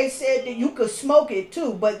 Dante said that you could smoke it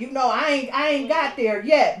too, but you know, I ain't got there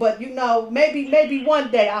yet. But you know, maybe one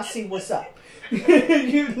day I'll see what's up.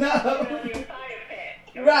 You know.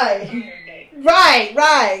 Right,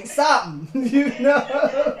 something, you know.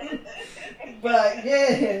 But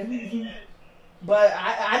yeah, but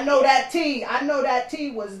I know that tea. I know that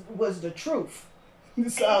tea was the truth. So clear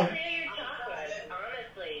your chakras.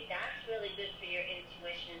 Honestly, that's really good for your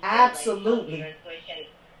intuition. Absolutely. Like, your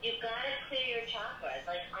intuition. You've got to clear your chakras.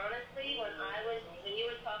 Like honestly, when you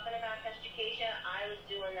were talking about Kestikasha, I was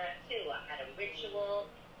doing that too. I had a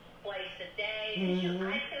ritual twice a day. I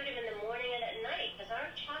cleared them in the morning and at night because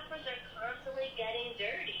our chakras are constantly getting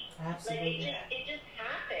dirty. Absolutely. Like it just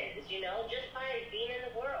happens, you know, just by being in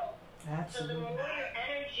the world. Absolutely. So the more your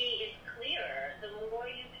energy is clearer, the more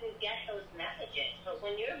you can get those messages. But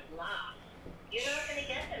when you're blocked, you're not going to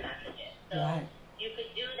get the messages. So you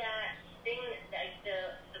could do that thing like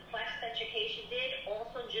the quest that Chakasha did.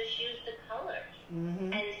 Also, just use the colors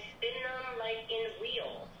and spin them like in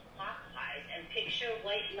wheels. And picture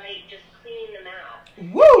white light just cleaning them out.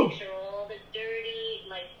 Woo! Picture all the dirty,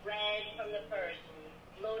 like red from the first,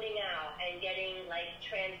 floating out and getting like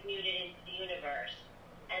transmuted into the universe.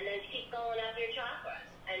 And then keep going up your chakras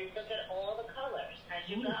and look at all the colors as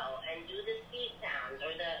you go and do the seed sounds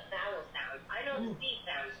or the vowel sounds. I know the seed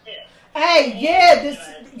sounds too. Hey, yeah,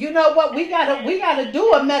 you know what? We gotta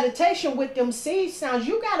do a meditation with them seed sounds.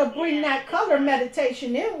 You gotta bring that color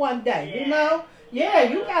meditation in one day, you know? Yeah,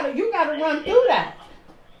 you gotta run through that.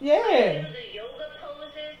 Yeah. I do the yoga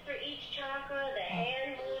poses for each chakra, the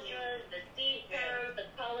hand mudras, the seed sounds, the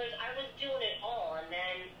colors. I was doing it all, and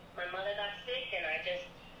then my mother got sick, and I just,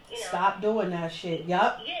 you know. Stop doing that shit.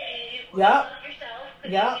 Yup. Yeah, you love yourself.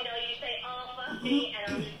 Yup. You know, you say, oh, fuck me, and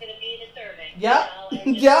I'm just gonna be the servant. Yup. You know,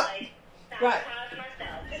 and just, like, sabotage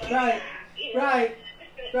myself. Right. You know? Right.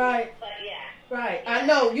 But yeah. Right. I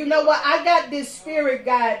know. You know what? I got this spirit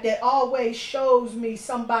guide that always shows me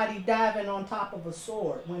somebody diving on top of a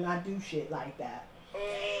sword when I do shit like that.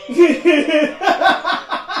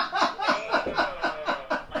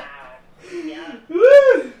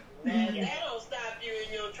 That don't stop you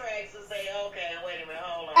in your tracks and say, okay, wait a minute,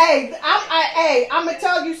 hold on. Hey, I'm gonna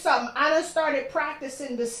tell you something. I done started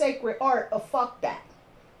practicing the sacred art of fuck that.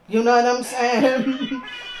 You know what I'm saying?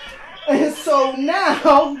 And so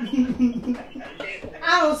now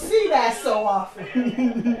I don't see that so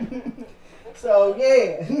often. So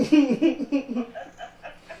yeah.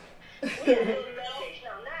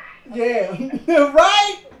 Yeah.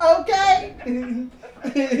 Right? Okay.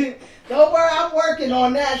 Don't worry, I'm working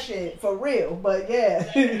on that shit for real. But yeah.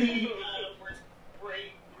 Creation.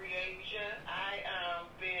 I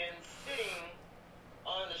been sitting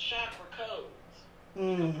on the chakra codes.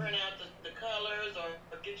 You can print out the colors or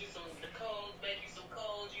get you some the codes, make you some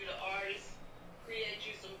codes. You the artist, create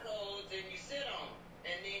you some codes, and you sit on them.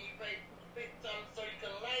 And then you pick some so you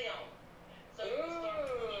can lay on them. So you can start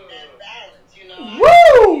feeling that balance, you know.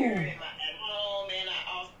 Woo! At home, and I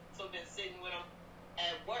also been sitting with them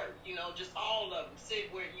at work, you know, just all of them.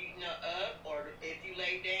 Sit where you know up, or if you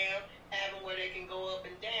lay down, have them where they can go up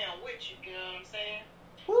and down with you. You know what I'm saying?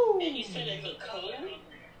 Woo. And you said it's a code?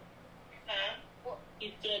 Huh?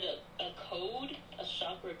 You said a code? A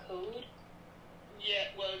chakra code? Yeah,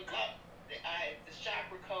 well, the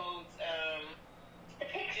chakra codes, The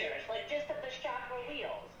pictures, like just of the chakra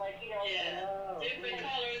wheels, like, you know. yeah, different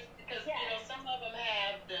colors, because, you know, some of them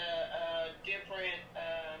have the different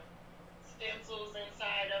stencils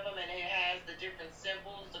inside of them, and it has the different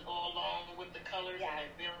symbols to go along with the colors, and they're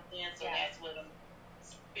built in, so that's what I'm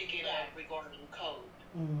speaking of regarding code.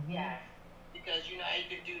 Mm-hmm. Yeah. Because, you know, you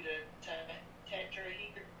could do the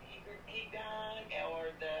tetrahedron, or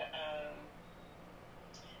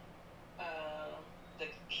the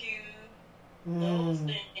cube. Those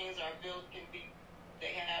things are built,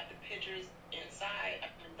 they have the pictures inside,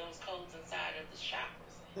 those codes inside of the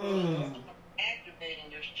chakras.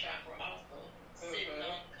 Activating your chakra also. Sitting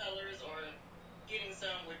on colors or getting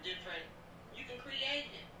some with different, you can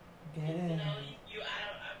create it. Yeah. You know,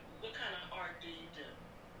 what kind of art do you do?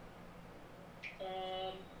 I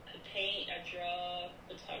paint, I draw,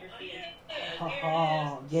 photography.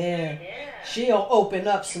 Yeah. She'll open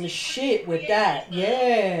up some shit with that.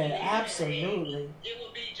 Yeah, absolutely. It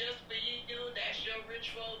will be just for you. That's your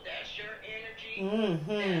ritual. That's your energy. Mm-hmm.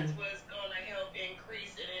 That's what's going to help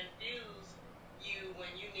increase and infuse you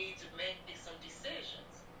when you need to make some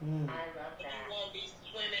decisions. I love that. You won't be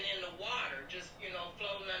swimming in the water, just, you know,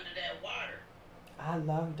 floating under that water. I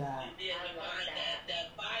love that. You'll be able to find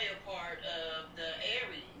that fire part of the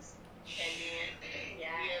Aries, and then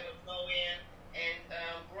you'll be able to go in and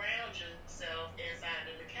ground yourself inside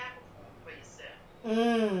of the Capricorn for yourself.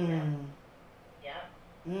 Yep.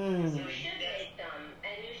 So you should make them,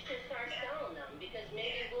 and you should start selling them, because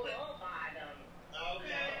maybe we'll all buy them.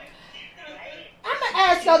 Okay. Right? I'm going to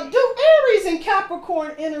ask y'all, do Aries and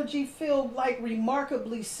Capricorn energy feel like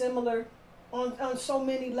remarkably similar on so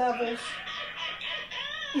many levels?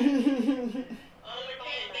 One is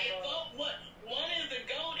the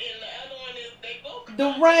goat and the other one is they both.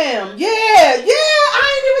 The ram. Yeah. I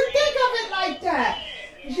didn't even think of it like that.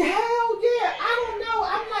 Hell yeah. I don't know.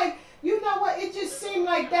 I'm like, you know what? It just seemed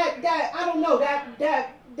like that I don't know, that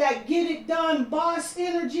get it done boss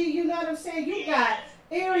energy. You know what I'm saying? You got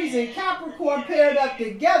Aries and Capricorn paired up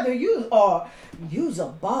together. You's a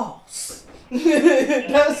boss.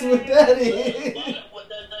 That's what that is.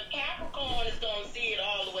 The Capricorn is going to see it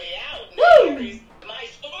all the way out. Woo! Aries might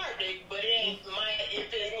start it, but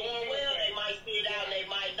if it's going well, they might see it out and they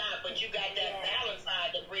might not. But you got that balance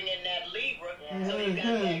side to bring in that Libra. So you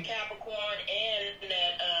got that Capricorn and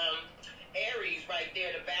that Aries right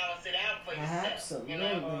there to balance it out for yourself. Absolutely. You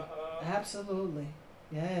know? Absolutely.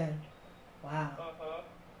 Yeah. Wow.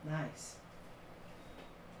 Nice.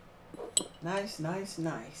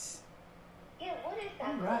 Yeah, what is that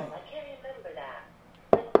All right. called? I can't remember that.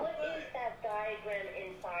 Like, what is that diagram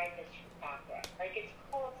inside the chakra? Like, it's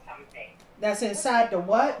called something. That's inside the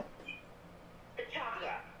what? The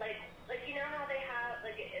chakra. Like you know how they have,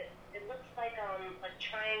 like, it looks like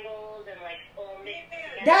triangles and, like, all mixed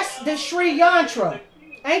together. That's the Sri Yantra.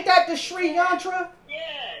 Ain't that the Sri Yantra?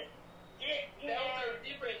 Yes. Those are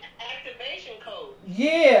different activation codes.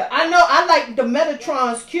 Yeah, I know. I like the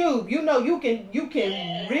Metatron's cube. You know, you can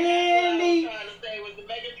really. Trying to say was the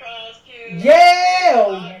Megatron's cube.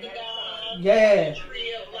 Yeah. Yeah. The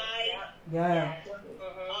tree of life. Yeah.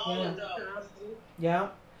 All of those. Yeah.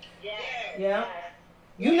 Yeah. Yeah.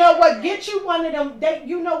 You know what? Get you one of them.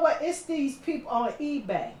 You know what? It's these people on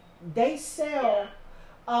eBay. They sell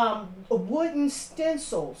wooden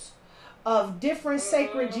stencils of different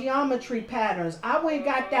sacred geometry patterns. I went and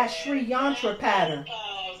got that Sri Yantra pattern.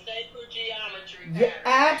 Sacred geometry pattern. Yeah,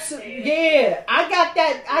 absolutely. Yeah, I got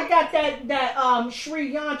that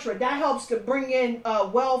Sri Yantra. That helps to bring in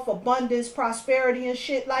wealth, abundance, prosperity, and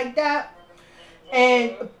shit like that.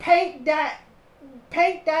 And paint that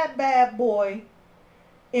bad boy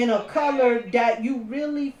in a color that you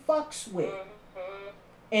really fucks with.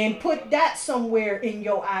 And put that somewhere in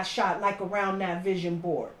your eye shot, like around that vision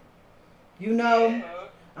board. You know,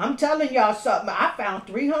 I'm telling y'all something. I found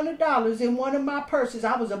 $300 in one of my purses.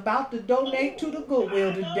 I was about to donate to the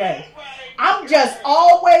Goodwill today. I'm just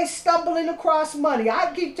always stumbling across money.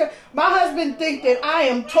 My husband thinks that I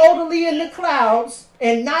am totally in the clouds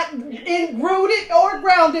and not rooted or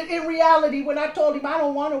grounded in reality when I told him I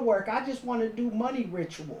don't want to work. I just want to do money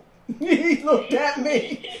ritual. He looked at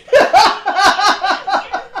me.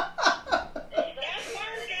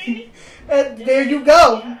 There you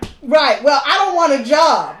go. Right. Well, I don't want a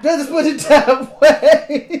job. Let's put it that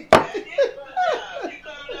way. You coming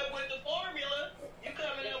up with the formula. You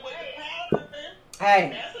coming up with the powder.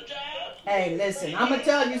 Hey. That's a job. Hey, listen. I'm gonna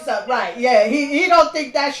tell you something. Right? Yeah. He don't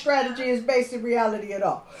think that strategy is based in reality at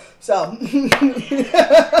all. So.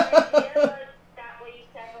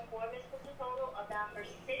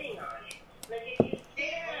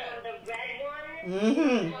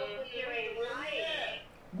 Mm-hmm.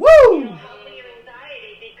 Woo! Help with your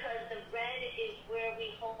anxiety because the red is where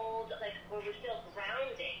we hold, like where we feel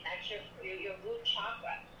grounding. That's your root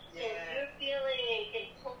chakra. So if you're feeling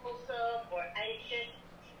impulsive or anxious,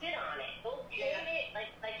 sit on it. Go paint it. Like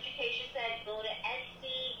Shakesha said, go to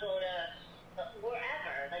Etsy, go to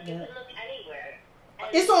wherever. Like you can look anywhere. And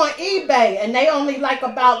it's on eBay, and they only like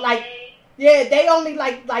about they only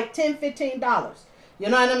like $10, $15. You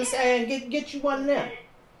know what I'm saying? Get you one of them.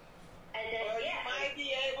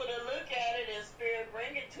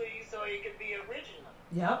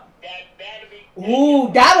 Yep.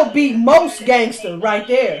 Ooh, that'll be most gangster right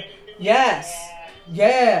there. Yes.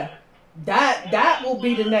 Yeah. That will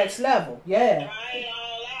be the next level. Yeah. Try it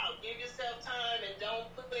all out. Give yourself time and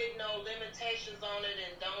don't put no limitations on it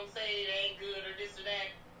and don't say it ain't good or this or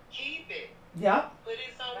that. Keep it. Yep. Put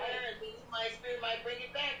it somewhere and then my spirit might bring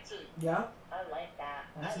it back to you. Yep. I like that.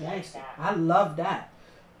 That's nice. I love that.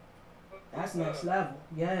 That's next level.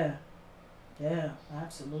 Yeah. Yeah,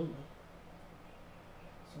 absolutely.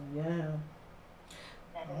 So, yeah.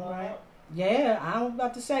 All right. Yeah, I was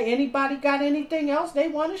about to say, anybody got anything else they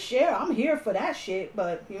want to share? I'm here for that shit,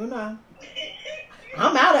 but, you know,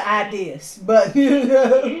 I'm out of ideas, but, you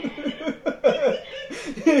know.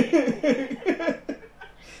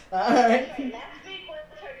 All right. Last week was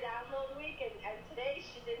her download week, and today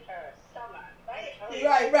she's in her summer,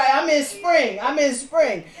 right? Right. I'm in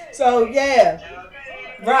spring. So, yeah.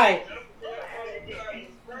 Right.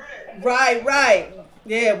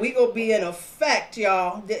 Yeah, we gonna be in effect,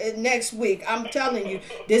 y'all. Next week, I'm telling you,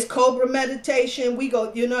 this Cobra meditation, we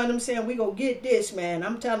go. You know what I'm saying? We go get this, man.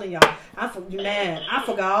 I'm telling y'all, I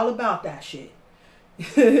forgot all about that shit.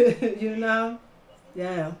 You know?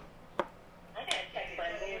 Yeah. I gotta check my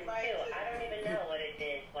moon too. I don't even know what it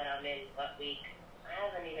is, what I'm in, what week. I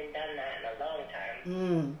haven't even done that in a long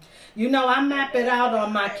time. You know, I map it out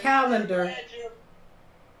on my calendar.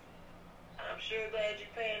 I'm sure glad you're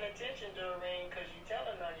paying attention, Doreen, because you're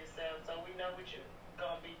telling on yourself, so we know what you're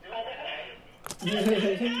going to be doing.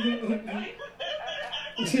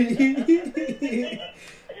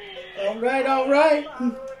 All right. I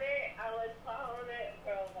was following it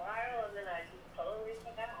for a while, and then I just totally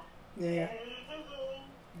forgot. Yeah.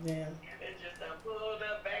 It just pulled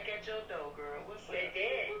up back at your door, girl. What's up? It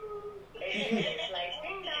did. It's like,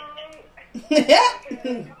 ding dong.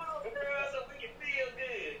 Come on, girl, so we can feel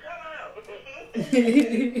good. Come on.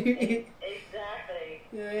 Exactly.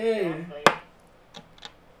 Yeah.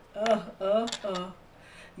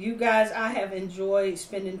 You guys, I have enjoyed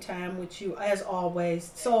spending time with you as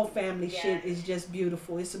always. Soul family shit is just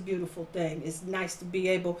beautiful. It's a beautiful thing. It's nice to be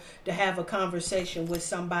able to have a conversation with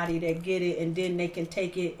somebody that get it and then they can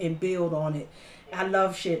take it and build on it. I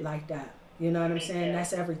love shit like that. You know what I'm saying?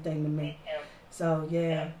 That's everything to me. So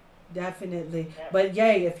yeah, definitely. But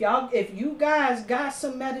yay, if you guys got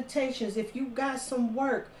some meditations, if you got some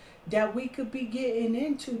work that we could be getting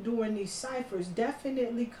into during these ciphers,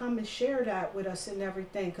 definitely come and share that with us and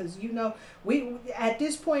everything. Because, you know, we at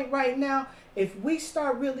this point right now, if we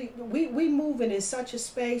start really, we moving in such a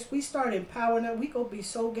space, we start empowering it, we gonna be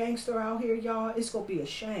so gangster out here, y'all, it's gonna be a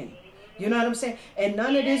shame. You know what I'm saying? And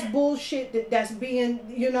none of this bullshit that's being,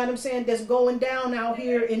 you know what I'm saying, that's going down out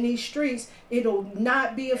here in these streets, it'll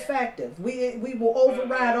not be effective. We will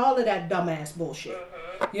override all of that dumbass bullshit.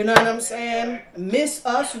 You know what I'm saying? Miss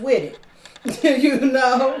us with it. You know.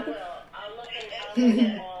 I will. I'll look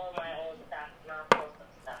at all my old stuff and I'll pull some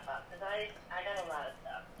stuff up because I got a lot of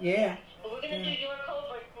stuff. Yeah. But we're gonna do your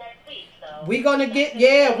Cobra next week, so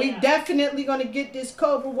we definitely gonna get this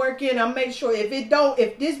Cobra work in. I'll make sure if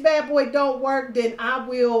this bad boy don't work, then I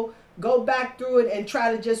will go back through it and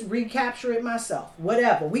try to just recapture it myself.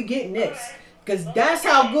 Whatever. We getting this. Because that's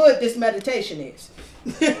how good this meditation is.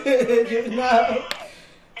 You know?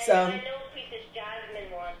 So. I know Priestess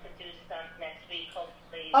Jasmine wants to do stuff next week,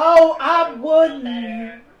 hopefully. Oh, I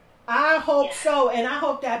would. I hope so. And I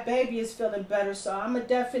hope that baby is feeling better. So I'm going to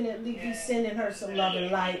definitely be sending her some love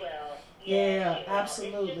and light. Yeah,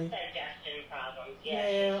 absolutely. It's just digestion problems.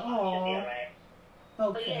 Yeah. She'll be all right. But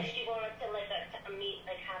Okay. yeah, she wanted to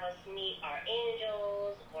have us meet our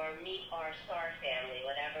angels or meet our star family,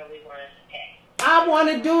 whatever we wanted to pick. I want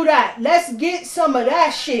to do that. Let's get some of that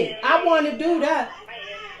shit. I want to do that.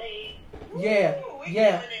 Yeah.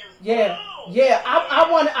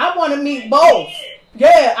 I want to meet both.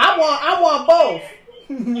 Yeah, I want both.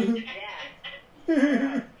 She was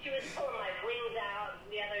pulling my wings out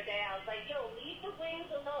the other day. I was like, yo, leave the wings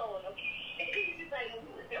alone, okay? She's like,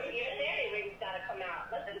 your fairy wings gotta come out.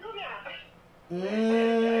 Let them come out.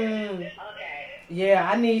 Okay. Yeah,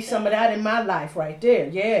 I need some of that in my life right there.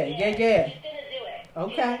 Yeah. She's gonna do it.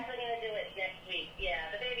 Okay. She's definitely gonna do it next week.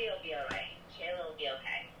 Yeah, the baby will be alright. She'll be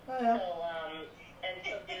okay. Yeah. So, and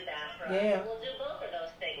she'll do that for us. Yeah. And we'll do both of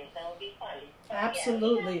those things. That'll be fun.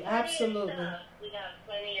 Absolutely, We got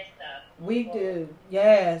plenty of stuff. We do.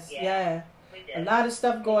 Yes, yeah. We do. A lot of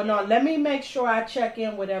stuff going on. Let me make sure I check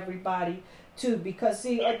in with everybody too, because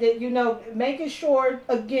see, making sure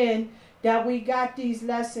again that we got these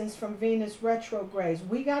lessons from Venus retrogrades.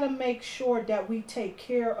 We got to make sure that we take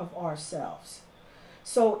care of ourselves.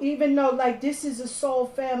 So even though like this is a soul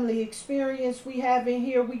family experience we have in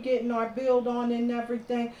here, we getting our build on and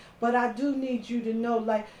everything, but I do need you to know,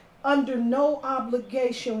 like, under no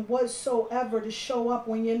obligation whatsoever to show up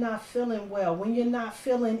when you're not feeling well, when you're not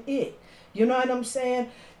feeling it. You know what I'm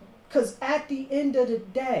saying? Because at the end of the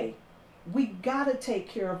day, we got to take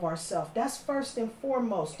care of ourselves. That's first and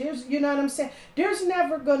foremost. You know what I'm saying? There's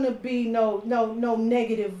never going to be no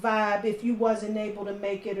negative vibe if you wasn't able to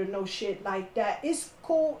make it or no shit like that. It's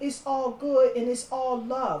cool. It's all good. And it's all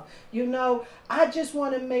love. You know, I just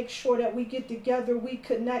want to make sure that we get together. We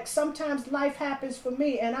connect. Sometimes life happens for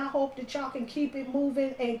me. And I hope that y'all can keep it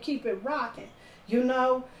moving and keep it rocking. You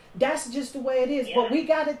know? That's just the way it is. Yeah. But we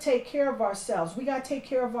got to take care of ourselves. We got to take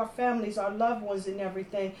care of our families, our loved ones and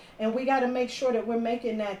everything. And we got to make sure that we're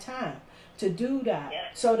making that time to do that. Yeah.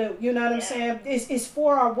 So that, you know what I'm saying? It's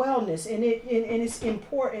for our wellness. And it's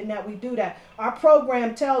important that we do that. Our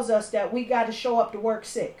program tells us that we got to show up to work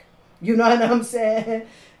sick. You know what I'm saying?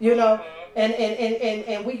 You know,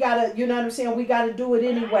 and we got to, you know what I'm saying? We got to do it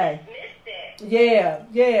anyway.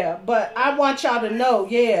 Yeah. But I want y'all to know,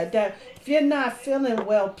 that if you're not feeling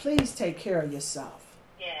well, please take care of yourself.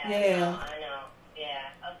 Yeah. I know.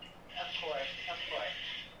 Yeah, of course.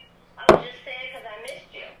 I was just saying because I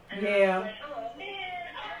missed you. And I was like, oh, man,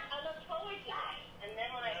 I look forward to it. And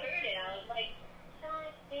then when I heard it, I was like,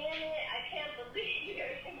 God damn it, I can't believe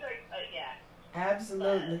it. Like, yeah.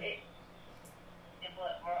 Absolutely.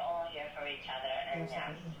 We're all here for each other. And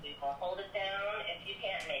we will hold it down if you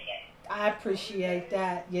can't make it. I appreciate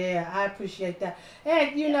that. Yeah, I appreciate that.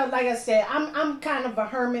 And you know, like I said, I'm kind of a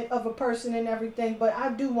hermit of a person and everything, but I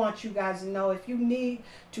do want you guys to know if you need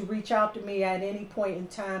to reach out to me at any point in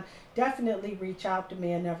time, definitely reach out to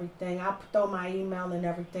me and everything. I'll throw my email and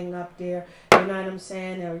everything up there. You know what I'm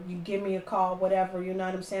saying? Or you give me a call, whatever, you know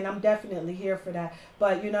what I'm saying? I'm definitely here for that.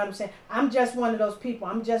 But you know what I'm saying? I'm just one of those people.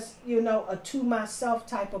 I'm just, a to myself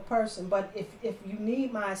type of person. But if you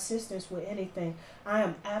need my assistance with anything, I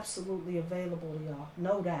am absolutely available, y'all.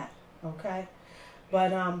 Know that, okay?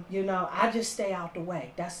 But I just stay out the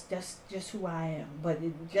way. That's just who I am. But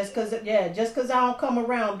just cause I don't come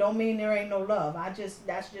around don't mean there ain't no love.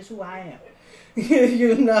 That's just who I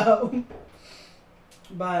am.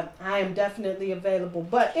 But I am definitely available.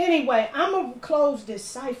 But anyway, I'm gonna close this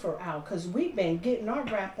cipher out because we've been getting our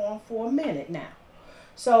rap on for a minute now.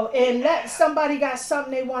 So, and let somebody got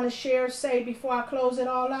something they want to share, say before I close it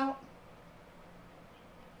all out.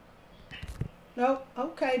 Nope.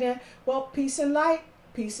 Okay then. Well, peace and light.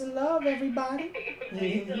 Peace and love, everybody.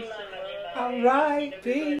 Peace and love, everybody. All right.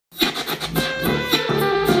 Peace.